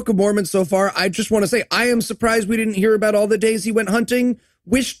on the Book of Mormon so far, I just want to say, I am surprised we didn't hear about all the days he went hunting,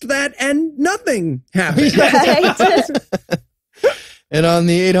 wished that, and nothing happened. Right? And on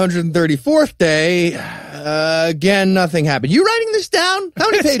the 834th day, again, nothing happened. You writing this down? How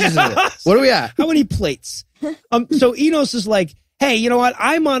many pages is it? What are we at? How many plates? So Enos is like, hey, you know what?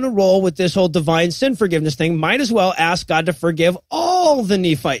 I'm on a roll with this whole divine sin forgiveness thing. Might as well ask God to forgive all the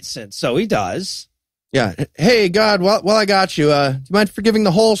Nephite sins. So he does. Yeah. Hey, God, while I got you, do you mind forgiving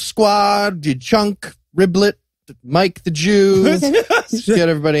the whole squad? You Chunk, Riblet, Mike the Jew? Just get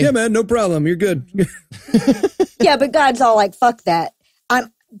everybody. Yeah, man, no problem. You're good. Yeah, but God's all like, fuck that. I'm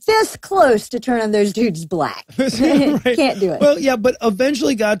this close to turning those dudes black. Right. Can't do it. Well, yeah, but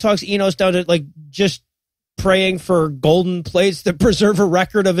eventually God talks Enos down to like just praying for golden plates that preserve a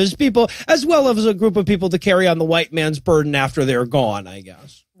record of his people, as well as a group of people to carry on the white man's burden after they're gone, I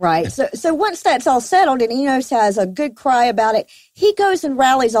guess. Right. So once that's all settled and Enos has a good cry about it, he goes and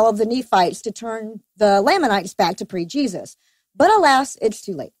rallies all of the Nephites to turn the Lamanites back to pre-Jesus. But alas, it's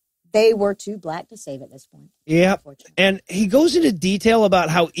too late. They were too black to save at this point. Yeah. And he goes into detail about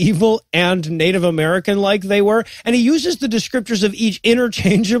how evil and Native American-like they were. And he uses the descriptors of each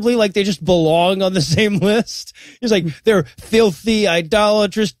interchangeably, like they just belong on the same list. He's like, they're filthy,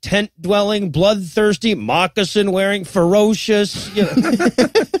 idolatrous, tent-dwelling, bloodthirsty, moccasin-wearing, ferocious. You know.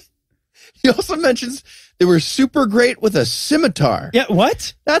 He also mentions they were super great with a scimitar. Yeah,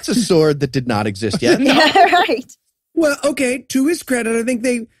 what? That's a sword that did not exist yet. Yeah, right. Well, okay, to his credit, I think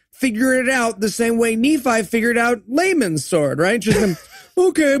they figured it out the same way Nephi figured out Laman's sword, right? Just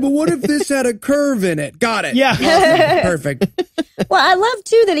Okay, but what if this had a curve in it? Got it. Yeah. Awesome. Perfect. Well, I love,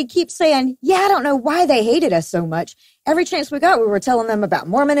 too, that he keeps saying, yeah, I don't know why they hated us so much. Every chance we got, we were telling them about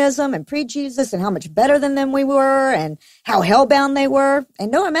Mormonism and pre-Jesus and how much better than them we were and how hellbound they were.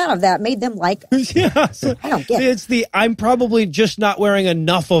 And no amount of that made them like us. Yeah. I don't get it. It's the I'm probably just not wearing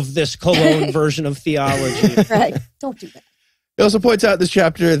enough of this cologne version of theology. Right. Don't do that. He also points out in this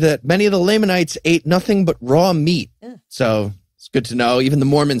chapter that many of the Lamanites ate nothing but raw meat. Yeah. So it's good to know. Even the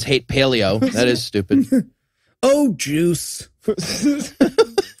Mormons hate paleo. That is stupid. Oh, juice.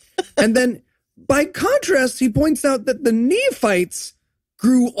 And then, by contrast, he points out that the Nephites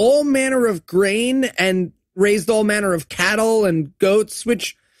grew all manner of grain and raised all manner of cattle and goats,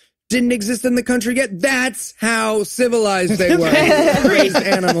 which didn't exist in the country yet. That's how civilized they were. Raised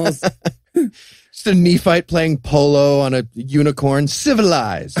animals. Just a Nephite playing polo on a unicorn.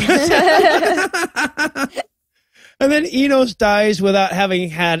 Civilized. And then Enos dies without having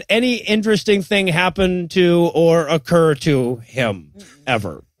had any interesting thing happen to or occur to him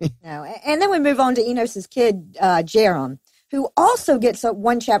ever. No. And then we move on to Enos's kid, Jerem, who also gets a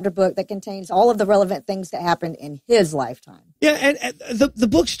one-chapter book that contains all of the relevant things that happened in his lifetime. Yeah, and the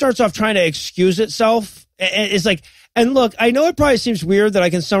book starts off trying to excuse itself. It's like, and look, I know it probably seems weird that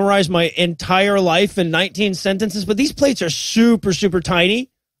I can summarize my entire life in 19 sentences, but these plates are super, super tiny.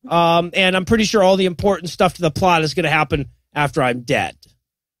 And I'm pretty sure all the important stuff to the plot is going to happen after I'm dead.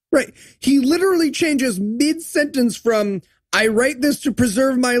 Right. He literally changes mid-sentence from, I write this to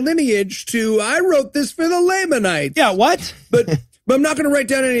preserve my lineage, to, I wrote this for the Lamanites. Yeah, what? But I'm not going to write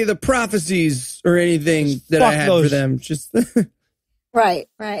down any of the prophecies or anything that I had for them. Just Right.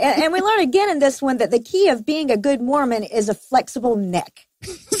 And we learn again in this one that the key of being a good Mormon is a flexible neck.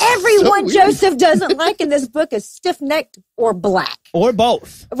 Everyone so Joseph doesn't like in this book is stiff-necked or black. Or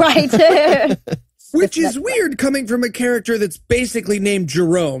both. Right. Which is weird coming from a character that's basically named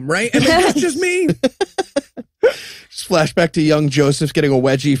Jerome, right? I mean, that's just me. Just flashback to young Joseph getting a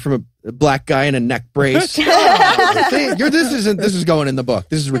wedgie from a black guy in a neck brace. See, this is going in the book.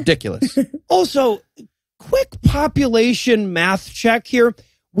 This is ridiculous. Also, quick population math check here.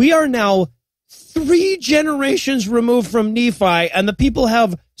 We are now 3 generations removed from Nephi, and the people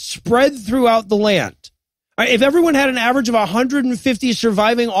have spread throughout the land. All right, if everyone had an average of 150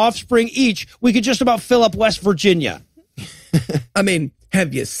 surviving offspring each, we could just about fill up West Virginia. I mean,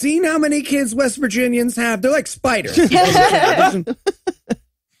 have you seen how many kids West Virginians have? They're like spiders.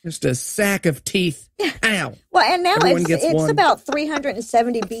 Just a sack of teeth. Ow. Well, and now it's about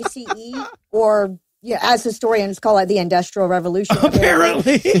 370 BCE, or as historians call it, the Industrial Revolution.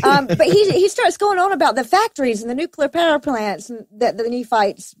 Apparently. But he starts going on about the factories and the nuclear power plants that the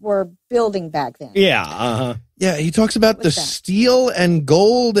Nephites were building back then. Yeah. Uh-huh. Yeah, he talks about the steel and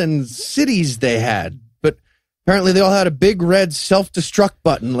gold and cities they had. But apparently they all had a big red self-destruct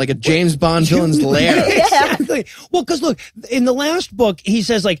button like a James Bond villain's lair. Exactly. Well, because look, in the last book, he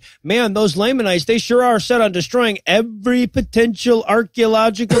says, like, man, those Lamanites, they sure are set on destroying every potential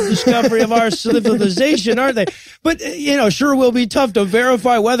archaeological discovery of our civilization, aren't they? But, sure will be tough to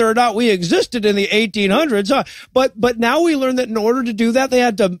verify whether or not we existed in the 1800s. Huh? But now we learn that in order to do that, they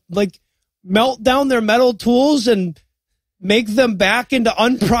had to, melt down their metal tools and make them back into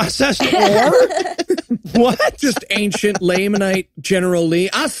unprocessed ore? What? Just ancient Lamanite General Lee.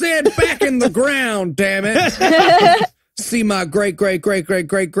 I said back in the ground, damn it. See my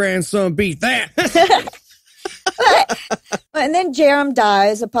great-great-great-great-great-grandson beat that. And then Jerem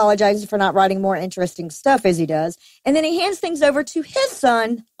dies, apologizes for not writing more interesting stuff as he does. And then he hands things over to his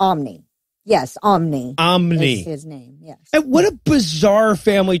son, Omni. Yes, Omni. Omni is his name, yes. And what a bizarre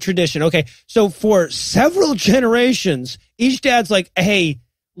family tradition. Okay, so for several generations, each dad's like, hey,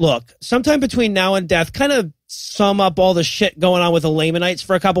 look, sometime between now and death, kind of sum up all the shit going on with the Lamanites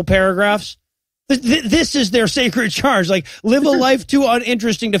for a couple paragraphs. This is their sacred charge. Like, live a life too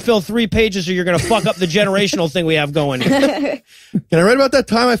uninteresting to fill 3 pages or you're going to fuck up the generational thing we have going here. Can I write about that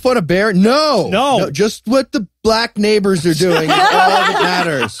time I fought a bear? No. Just what the black neighbors are doing is all that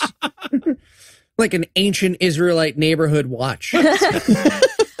matters. Like an ancient Israelite neighborhood watch.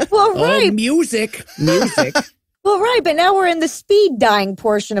 Well, right. Oh, music. Well, right, but now we're in the speed dying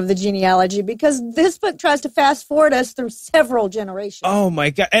portion of the genealogy because this book tries to fast forward us through several generations. Oh,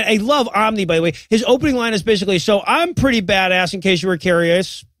 my God. And I love Omni, by the way. His opening line is basically, so I'm pretty badass, in case you were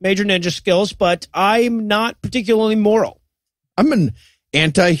curious, major ninja skills, but I'm not particularly moral. I'm an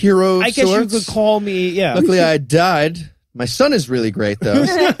anti-hero of I guess sorts. you could call me, yeah. Luckily, I died. My son is really great, though.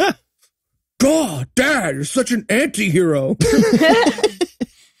 God, Dad, you're such an anti-hero.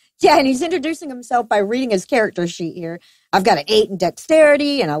 Yeah, and he's introducing himself by reading his character sheet here. I've got an 8 in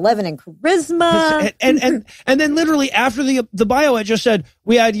dexterity and 11 in charisma. And then literally after the bio, it just said,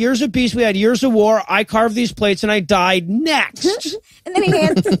 we had years of peace, we had years of war, I carved these plates, and I died next. and then he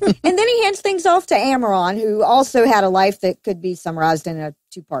hands things off to Amaron, who also had a life that could be summarized in a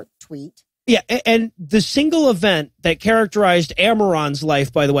 2-part tweet. Yeah, and the single event that characterized Amaron's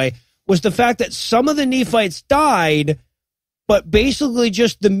life, by the way, was the fact that some of the Nephites died, but basically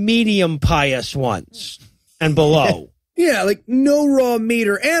just the medium pious ones and below. Yeah, like no raw meat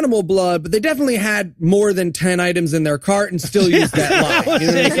or animal blood, but they definitely had more than 10 items in their cart and still used that line. You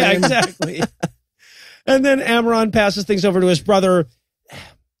know what I'm saying? Exactly. And then Amaron passes things over to his brother,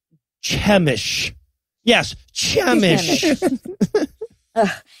 Chemish. Yes, Chemish.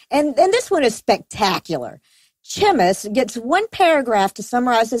 And this one is spectacular. Chemish gets one paragraph to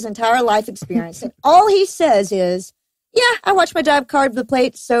summarize his entire life experience, and all he says is, yeah, I watched my dad carve the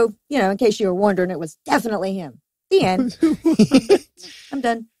plates, so, in case you were wondering, it was definitely him. The end. I'm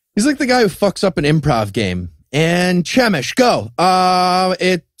done. He's like the guy who fucks up an improv game. And Chemish, go.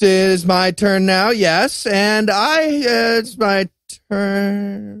 It is my turn now, yes, and it's my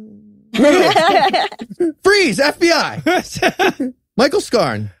turn. Freeze, FBI. Michael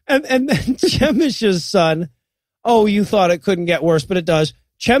Scarn. And then Chemish's son, oh, you thought it couldn't get worse, but it does.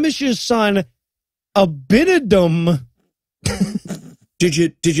 Chemish's son, Abinadum. Did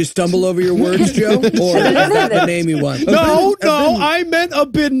you stumble over your words, Joe? Or is that the name you want? No, I meant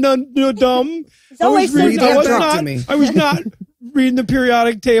Abinadum. I was not reading the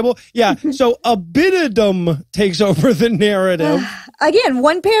periodic table. Yeah, so Abinadum takes over the narrative. Again,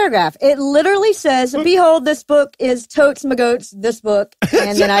 one paragraph. It literally says, behold, this book is totes my goats, this book,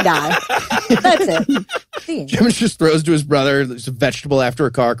 and then I die. That's it. Jim just throws to his brother, there's a vegetable after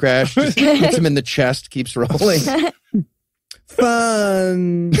a car crash, just hits him in the chest, keeps rolling.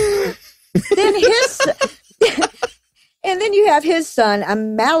 Fun. Then and then you have his son,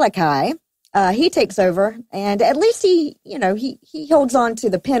 Amaleki. He takes over, and at least he holds on to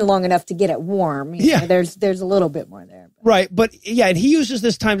the pen long enough to get it warm. You know, there's a little bit more there. Right, but yeah, and he uses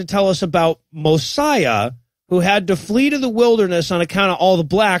this time to tell us about Mosiah, who had to flee to the wilderness on account of all the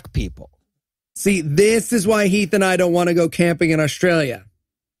black people. See, this is why Heath and I don't want to go camping in Australia.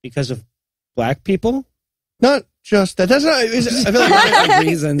 Because of black people? Not just that. That's not. I feel like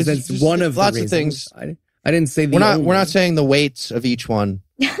reasons. It's one of lots the reasons. of things. I didn't say the. We're not saying the weights of each one.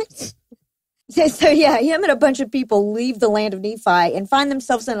 So yeah, him and a bunch of people leave the land of Nephi and find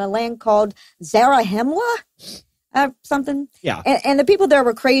themselves in a land called Zarahemla, something. Yeah. And the people there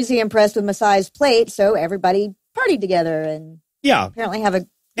were crazy impressed with Messiah's plate, so everybody partied together and apparently have a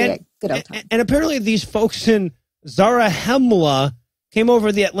good old time. And apparently these folks in Zarahemla came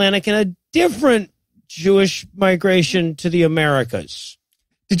over the Atlantic in a different Jewish migration to the Americas.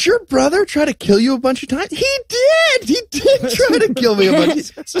 Did your brother try to kill you a bunch of times? He did. He did try to kill me a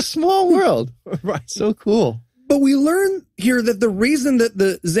bunch. It's a small world. Right. So cool. But we learn here that the reason that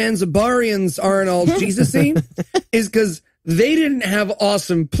the Zanzibarians aren't all Jesus-y is because they didn't have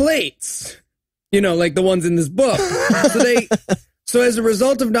awesome plates, like the ones in this book. So as a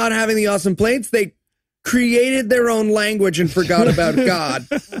result of not having the awesome plates, they created their own language and forgot about God.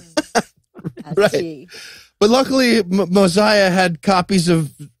 Right. But luckily, Mosiah had copies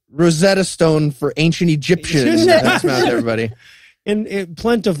of Rosetta Stone for ancient Egyptians. That's not everybody. And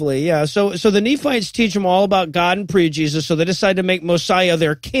plentifully, yeah. So the Nephites teach them all about God and pre-Jesus, so they decide to make Mosiah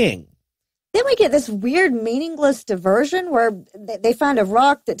their king. Then we get this weird, meaningless diversion where they find a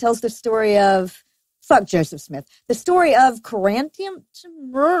rock that tells the story of, fuck Joseph Smith, the story of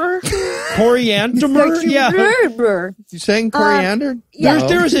Coriantumr? Coriantumr? Yeah. You saying coriander? Yeah. No.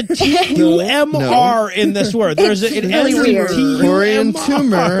 There's a T-U-M-R in this word. There's it's really weird.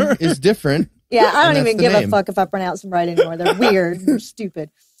 Coriantumr is different. Yeah, I don't even give a fuck if I pronounce them right anymore. They're weird. They're stupid.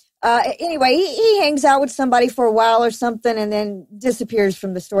 Anyway, he hangs out with somebody for a while or something and then disappears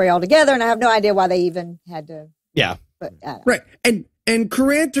from the story altogether, and I have no idea why they even had to. Yeah. But, right. And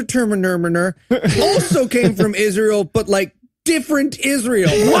Coranterterminer also came from Israel, but like different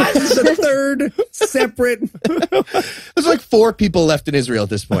Israel. What? The third separate. There's like 4 people left in Israel at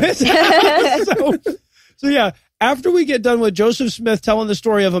this point. So yeah, after we get done with Joseph Smith telling the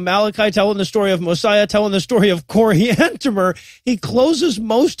story of Amaleki, telling the story of Mosiah, telling the story of Coriantumr, he closes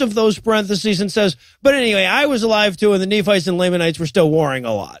most of those parentheses and says, but anyway, I was alive too, and the Nephites and Lamanites were still warring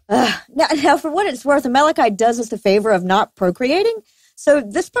a lot. Now, for what it's worth, Amaleki does us the favor of not procreating, so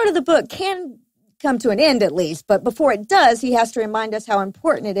this part of the book can come to an end at least, but before it does, he has to remind us how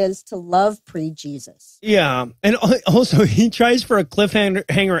important it is to love pre-Jesus. Yeah, and also he tries for a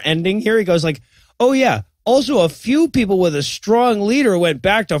cliffhanger ending here. He goes like, oh yeah, Also, a few people with a strong leader went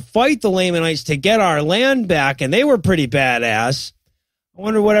back to fight the Lamanites to get our land back, and they were pretty badass. I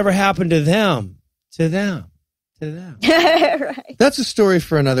wonder whatever happened to them. Right. That's a story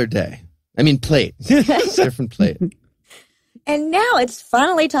for another day. I mean, plate. Different plate. And now it's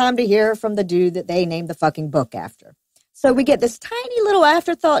finally time to hear from the dude that they named the fucking book after. So we get this tiny little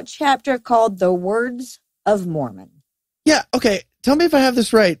afterthought chapter called The Words of Mormon. Yeah, okay. Tell me if I have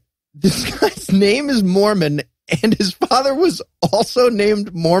this right. This guy's name is Mormon, and his father was also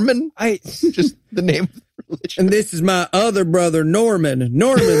named Mormon? Just the name of the religion. And this is my other brother, Norman the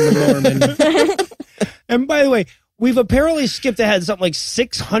Mormon. And by the way, we've apparently skipped ahead something like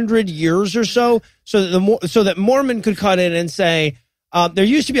 600 years or so that Mormon could cut in and say, there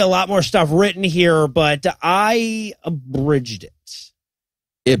used to be a lot more stuff written here, but I abridged it.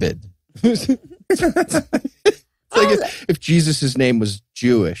 Ibid. It's like if Jesus' name was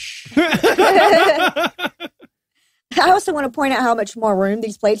Jewish. I also want to point out how much more room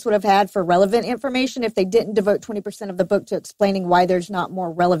these plates would have had for relevant information if they didn't devote 20% of the book to explaining why there's not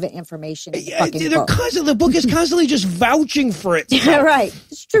more relevant information in the fucking book. The book is constantly just vouching for it. Yeah, right.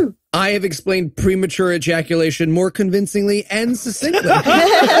 It's true. I have explained premature ejaculation more convincingly and succinctly.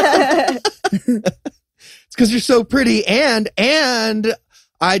 It's because you're so pretty, and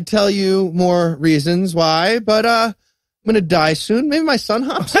I'd tell you more reasons why, but I'm going to die soon. Maybe my son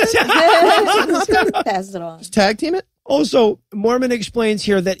hops in. Pass it on. Just tag team it. Also, Mormon explains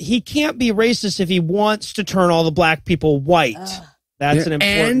here that he can't be racist if he wants to turn all the black people white. That's an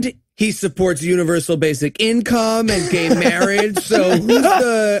important... And he supports universal basic income and gay marriage, so who's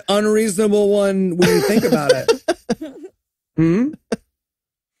the unreasonable one when you think about it?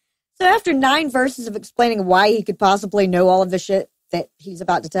 So after 9 verses of explaining why he could possibly know all of the shit that he's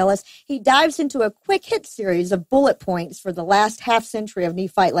about to tell us, he dives into a quick hit series of bullet points for the last half century of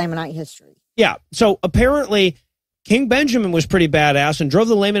Nephite Lamanite history. Yeah, so apparently King Benjamin was pretty badass and drove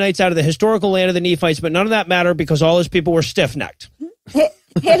the Lamanites out of the historical land of the Nephites, but none of that mattered because all his people were stiff-necked.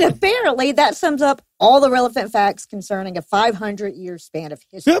 And apparently that sums up all the relevant facts concerning a 500-year span of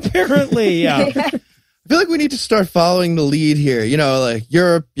history. Apparently, yeah. I feel like we need to start following the lead here. You know, like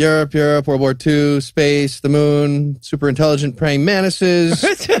Europe, World War II, space, the moon, super intelligent praying mantises,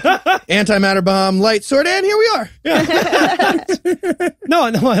 antimatter bomb, light sword, and here we are. Yeah. No,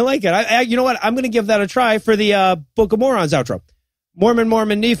 I like it. You know what? I'm going to give that a try for the Book of Morons outro.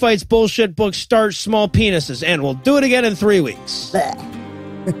 Mormon, Nephites, bullshit book starts, small penises, and we'll do it again in 3 weeks.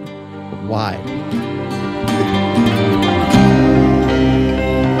 Why?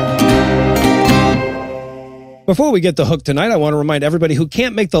 Before we get the hook tonight, I want to remind everybody who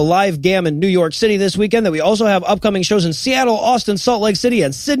can't make the live GAM in New York City this weekend that we also have upcoming shows in Seattle, Austin, Salt Lake City,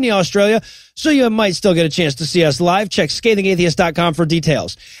 and Sydney, Australia, so you might still get a chance to see us live. Check scathingatheist.com for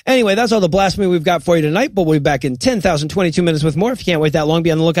details. Anyway, that's all the blasphemy we've got for you tonight, but we'll be back in 10,022 minutes with more. If you can't wait that long,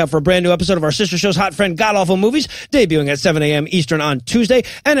 be on the lookout for a brand new episode of our sister show's Hot Friend God Awful Movies, debuting at 7 a.m. Eastern on Tuesday,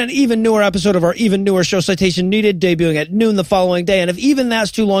 and an even newer episode of our even newer show Citation Needed, debuting at noon the following day. And if even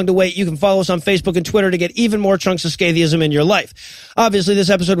that's too long to wait, you can follow us on Facebook and Twitter to get even more chunks of Scathism in your life. Obviously, this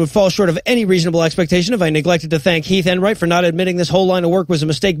episode would fall short of any reasonable expectation if I neglected to thank Heath Enright for not admitting this whole line of work was a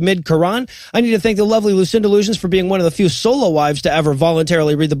mistake mid-Quran. I need to thank the lovely Lucinda Lugeons for being one of the few solo wives to ever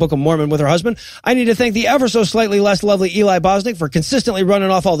voluntarily read the Book of Mormon with her husband. I need to thank the ever so slightly less lovely Eli Bosnick for consistently running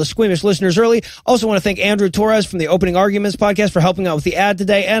off all the squeamish listeners early. Also want to thank Andrew Torres from the Opening Arguments podcast for helping out with the ad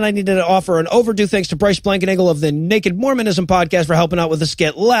today. And I needed to offer an overdue thanks to Bryce Blankenagel of the Naked Mormonism podcast for helping out with the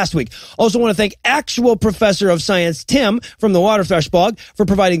skit last week. Also want to thank actual professor of science Tim from the Waterthrush blog for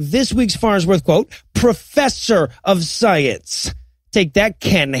providing this week's Farnsworth quote, Professor of Science. Take that,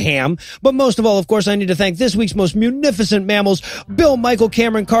 Ken Ham. But most of all, of course, I need to thank this week's most munificent mammals, Bill, Michael,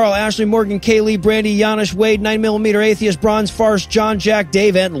 Cameron, Carl, Ashley, Morgan, Kaylee, Brandy, Janish, Wade, 9mm Atheist, Bronze, Farce, John, Jack,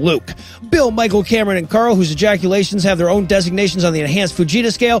 Dave, and Luke. Bill, Michael, Cameron, and Carl, whose ejaculations have their own designations on the enhanced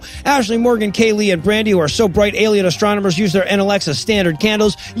Fujita scale. Ashley, Morgan, Kaylee, and Brandy, who are so bright alien astronomers use their intellects as standard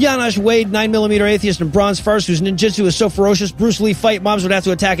candles. Janish, Wade, 9mm Atheist, and Bronze, Farce, whose ninjutsu is so ferocious Bruce Lee fight moms would have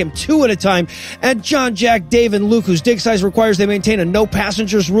to attack him 2 at a time. And John, Jack, Dave, and Luke, whose dick size requires they maintain a no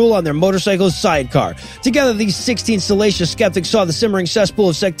passengers rule on their motorcycle's sidecar. Together, these 16 salacious skeptics saw the simmering cesspool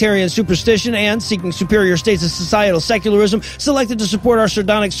of sectarian superstition and, seeking superior states of societal secularism, selected to support our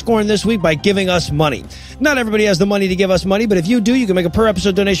sardonic scorn this week by giving us money. Not everybody has the money to give us money, but if you do, you can make a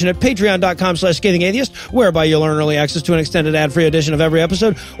per-episode donation at patreon.com/scathingatheist, whereby you'll earn early access to an extended ad-free edition of every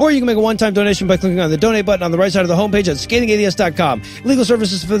episode, or you can make a one-time donation by clicking on the donate button on the right side of the homepage at scathingatheist.com. Legal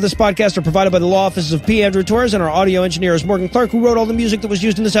services for this podcast are provided by the law offices of P. Andrew Torres, and our audio engineer is Morgan Clark, who wrote all the music that was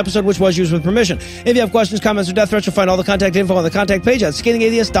used in this episode, which was used with permission. If you have questions, comments, or death threats, you'll find all the contact info on the contact page at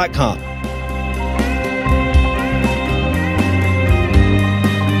scathingatheist.com.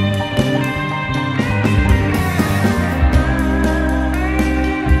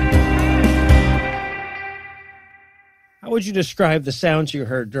 would you describe the sounds you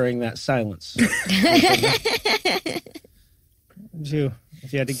heard during that silence?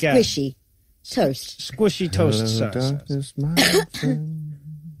 If you had to guess. Squishy toast. Squishy toast sauce.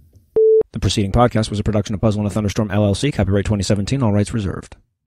 The preceding podcast was a production of Puzzle and a Thunderstorm LLC, copyright 2017, all rights reserved.